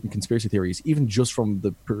interested in conspiracy theories, even just from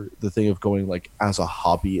the thing of going as a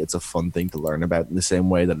hobby, it's a fun thing to learn about, in the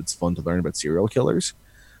same way that it's fun to learn about serial killers.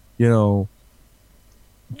 If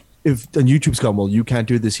YouTube's gone, well, you can't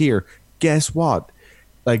do this here, guess what,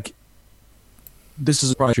 this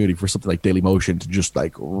is an opportunity for something like Dailymotion to just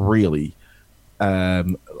really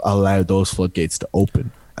allow those floodgates to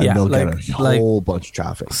open. And they'll get a whole bunch of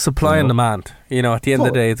traffic. Supply and demand. At the end of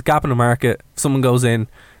the day, it's a gap in the market. Someone goes in.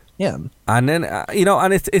 Yeah. And then,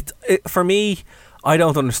 and it's for me, I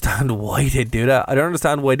don't understand why they do that. I don't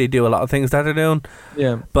understand why they do a lot of things that they're doing.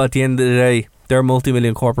 Yeah. But at the end of the day, they're a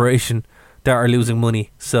multi-million corporation that are losing money.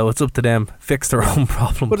 So it's up to them. Fix their own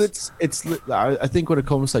problems. But I think when it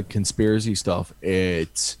comes to conspiracy stuff,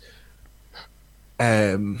 it's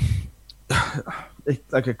it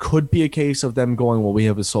could be a case of them going, well, we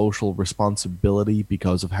have a social responsibility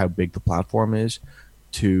because of how big the platform is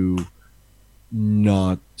to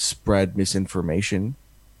not spread misinformation.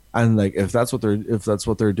 And like if that's what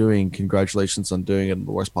they're doing, congratulations on doing it in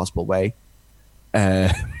the worst possible way.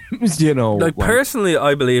 You know, like personally,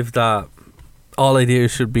 I believe that all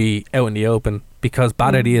ideas should be out in the open, because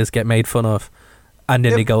bad ideas get made fun of and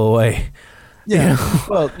then they go away. Yeah.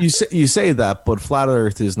 Well, you say that, but flat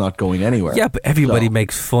Earth is not going anywhere. Yeah, but everybody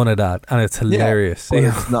makes fun of that, and it's hilarious. But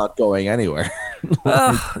it's not going anywhere.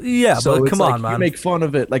 Yeah, so but come like, on, man. You make fun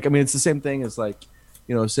of it. Like, I mean, it's the same thing as like,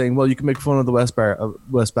 you know, saying, well, you can make fun of the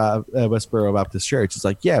Westboro Baptist Church. It's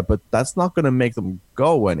like, yeah, but that's not going to make them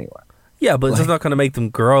go anywhere. Yeah, but it's not going to make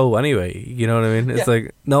them grow anyway. You know what I mean? It's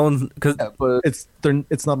like no one's but it's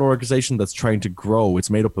not an organization that's trying to grow.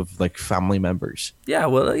 It's made up of like family members. Yeah,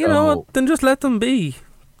 well, you know what? Then just let them be.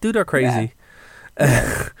 Do their crazy.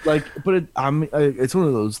 Yeah. Like, but it's one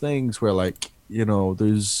of those things where, like, you know,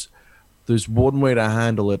 there's one way to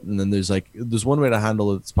handle it, and then there's one way to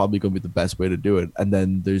handle it that's probably going to be the best way to do it, and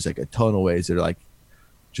then there's like a ton of ways that are like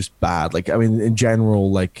just bad. Like, I mean, in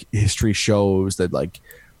general, like history shows that like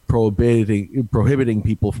prohibiting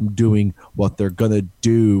people from doing what they're gonna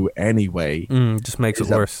do anyway just makes it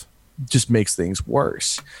worse. Just makes things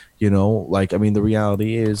worse, you know. Like, I mean, the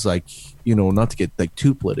reality is, like, you know, not to get like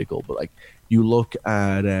too political, but like you look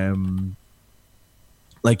at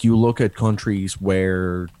countries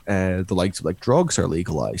where the likes of like drugs are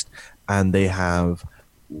legalized, and they have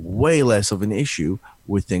way less of an issue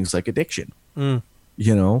with things like addiction. You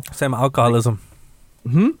know, same with alcoholism.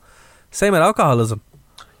 Same with alcoholism.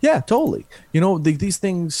 Yeah, totally. You know, these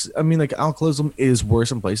things, I mean, like alcoholism is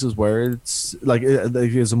worse in places where it's like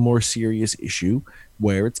there's a more serious issue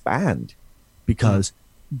where it's banned, because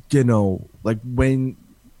you know, like when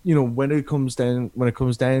it comes down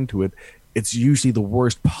to it, it's usually the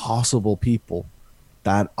worst possible people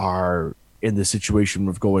that are in the situation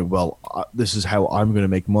of going, well, this is how I'm going to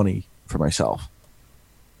make money for myself.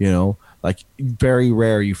 You know, like very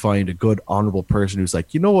rare you find a good, honorable person who's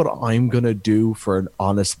like, you know what I'm going to do for an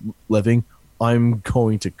honest living? I'm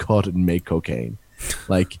going to cut and make cocaine.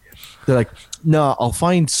 Like, they're like, no, I'll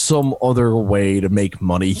find some other way to make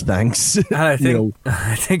money. Thanks. And I think,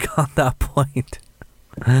 I think on that point,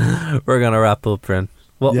 we're going to wrap up, Bryn.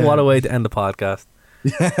 What a way to end the podcast.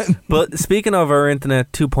 But speaking of our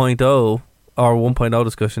Internet 2.0 or 1.0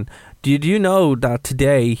 discussion, did you know that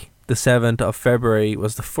today, the 7th of February,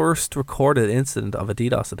 was the first recorded incident of a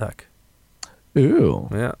DDoS attack? Ooh.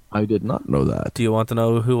 Yeah. I did not know that. Do you want to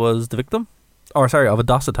know who was the victim? Or, sorry, of a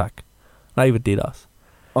DOS attack. Not even DDoS.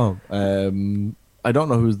 Oh, I don't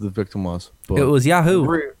know who the victim was. But it was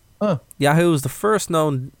Yahoo. Yahoo was the first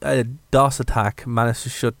known DOS attack, managed to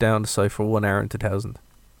shut down the site for 1 hour in 2000.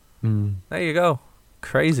 There you go.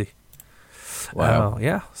 Crazy. Wow.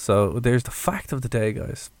 Yeah, so there's the fact of the day,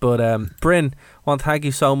 guys. But Bryn, I want to thank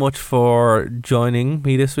you so much for joining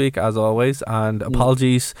me this week, as always, and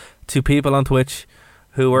apologies to people on Twitch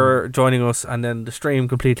who were joining us and then the stream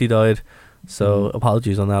completely died. So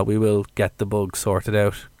apologies on that. We will get the bug sorted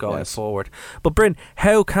out going forward. But Bryn,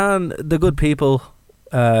 how can the good people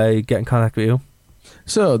get in contact with you?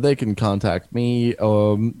 So they can contact me.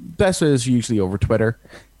 Best is usually over Twitter.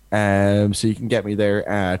 So you can get me there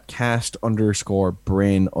at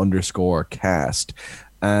cast_Bryn_cast.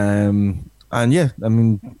 And yeah, I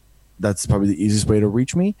mean, that's probably the easiest way to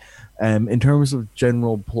reach me. In terms of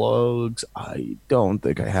general plugs, I don't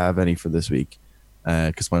think I have any for this week,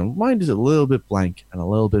 because my mind is a little bit blank and a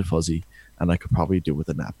little bit fuzzy, and I could probably do with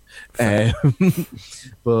a nap.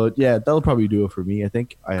 But yeah, that'll probably do it for me, I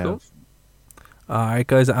think. Have. Alright,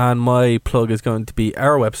 guys, and my plug is going to be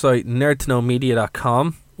our website,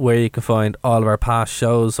 nerdtoknowmedia.com, where you can find all of our past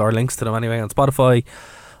shows, or links to them anyway, on Spotify,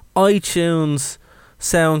 iTunes,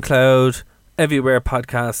 SoundCloud, everywhere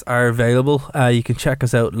podcasts are available. You can check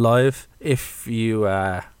us out live if you,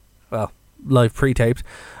 live pre-taped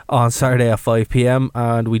on Saturday at 5 p.m.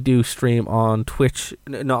 And we do stream on Twitch,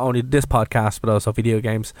 not only this podcast, but also video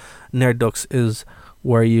games. Nerd Ducks is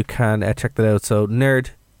where you can check that out. So Nerd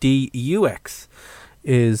DUX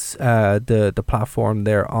is the platform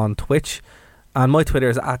there on Twitch. And my Twitter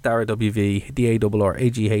is @DarragWV,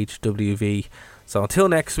 DARRAGHWV. So until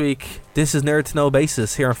next week, this is Nerd to Know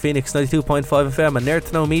Basis here on Phoenix 92.5 FM and Nerd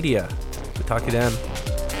to Know Media. We'll talk to you then.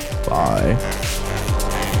 Bye.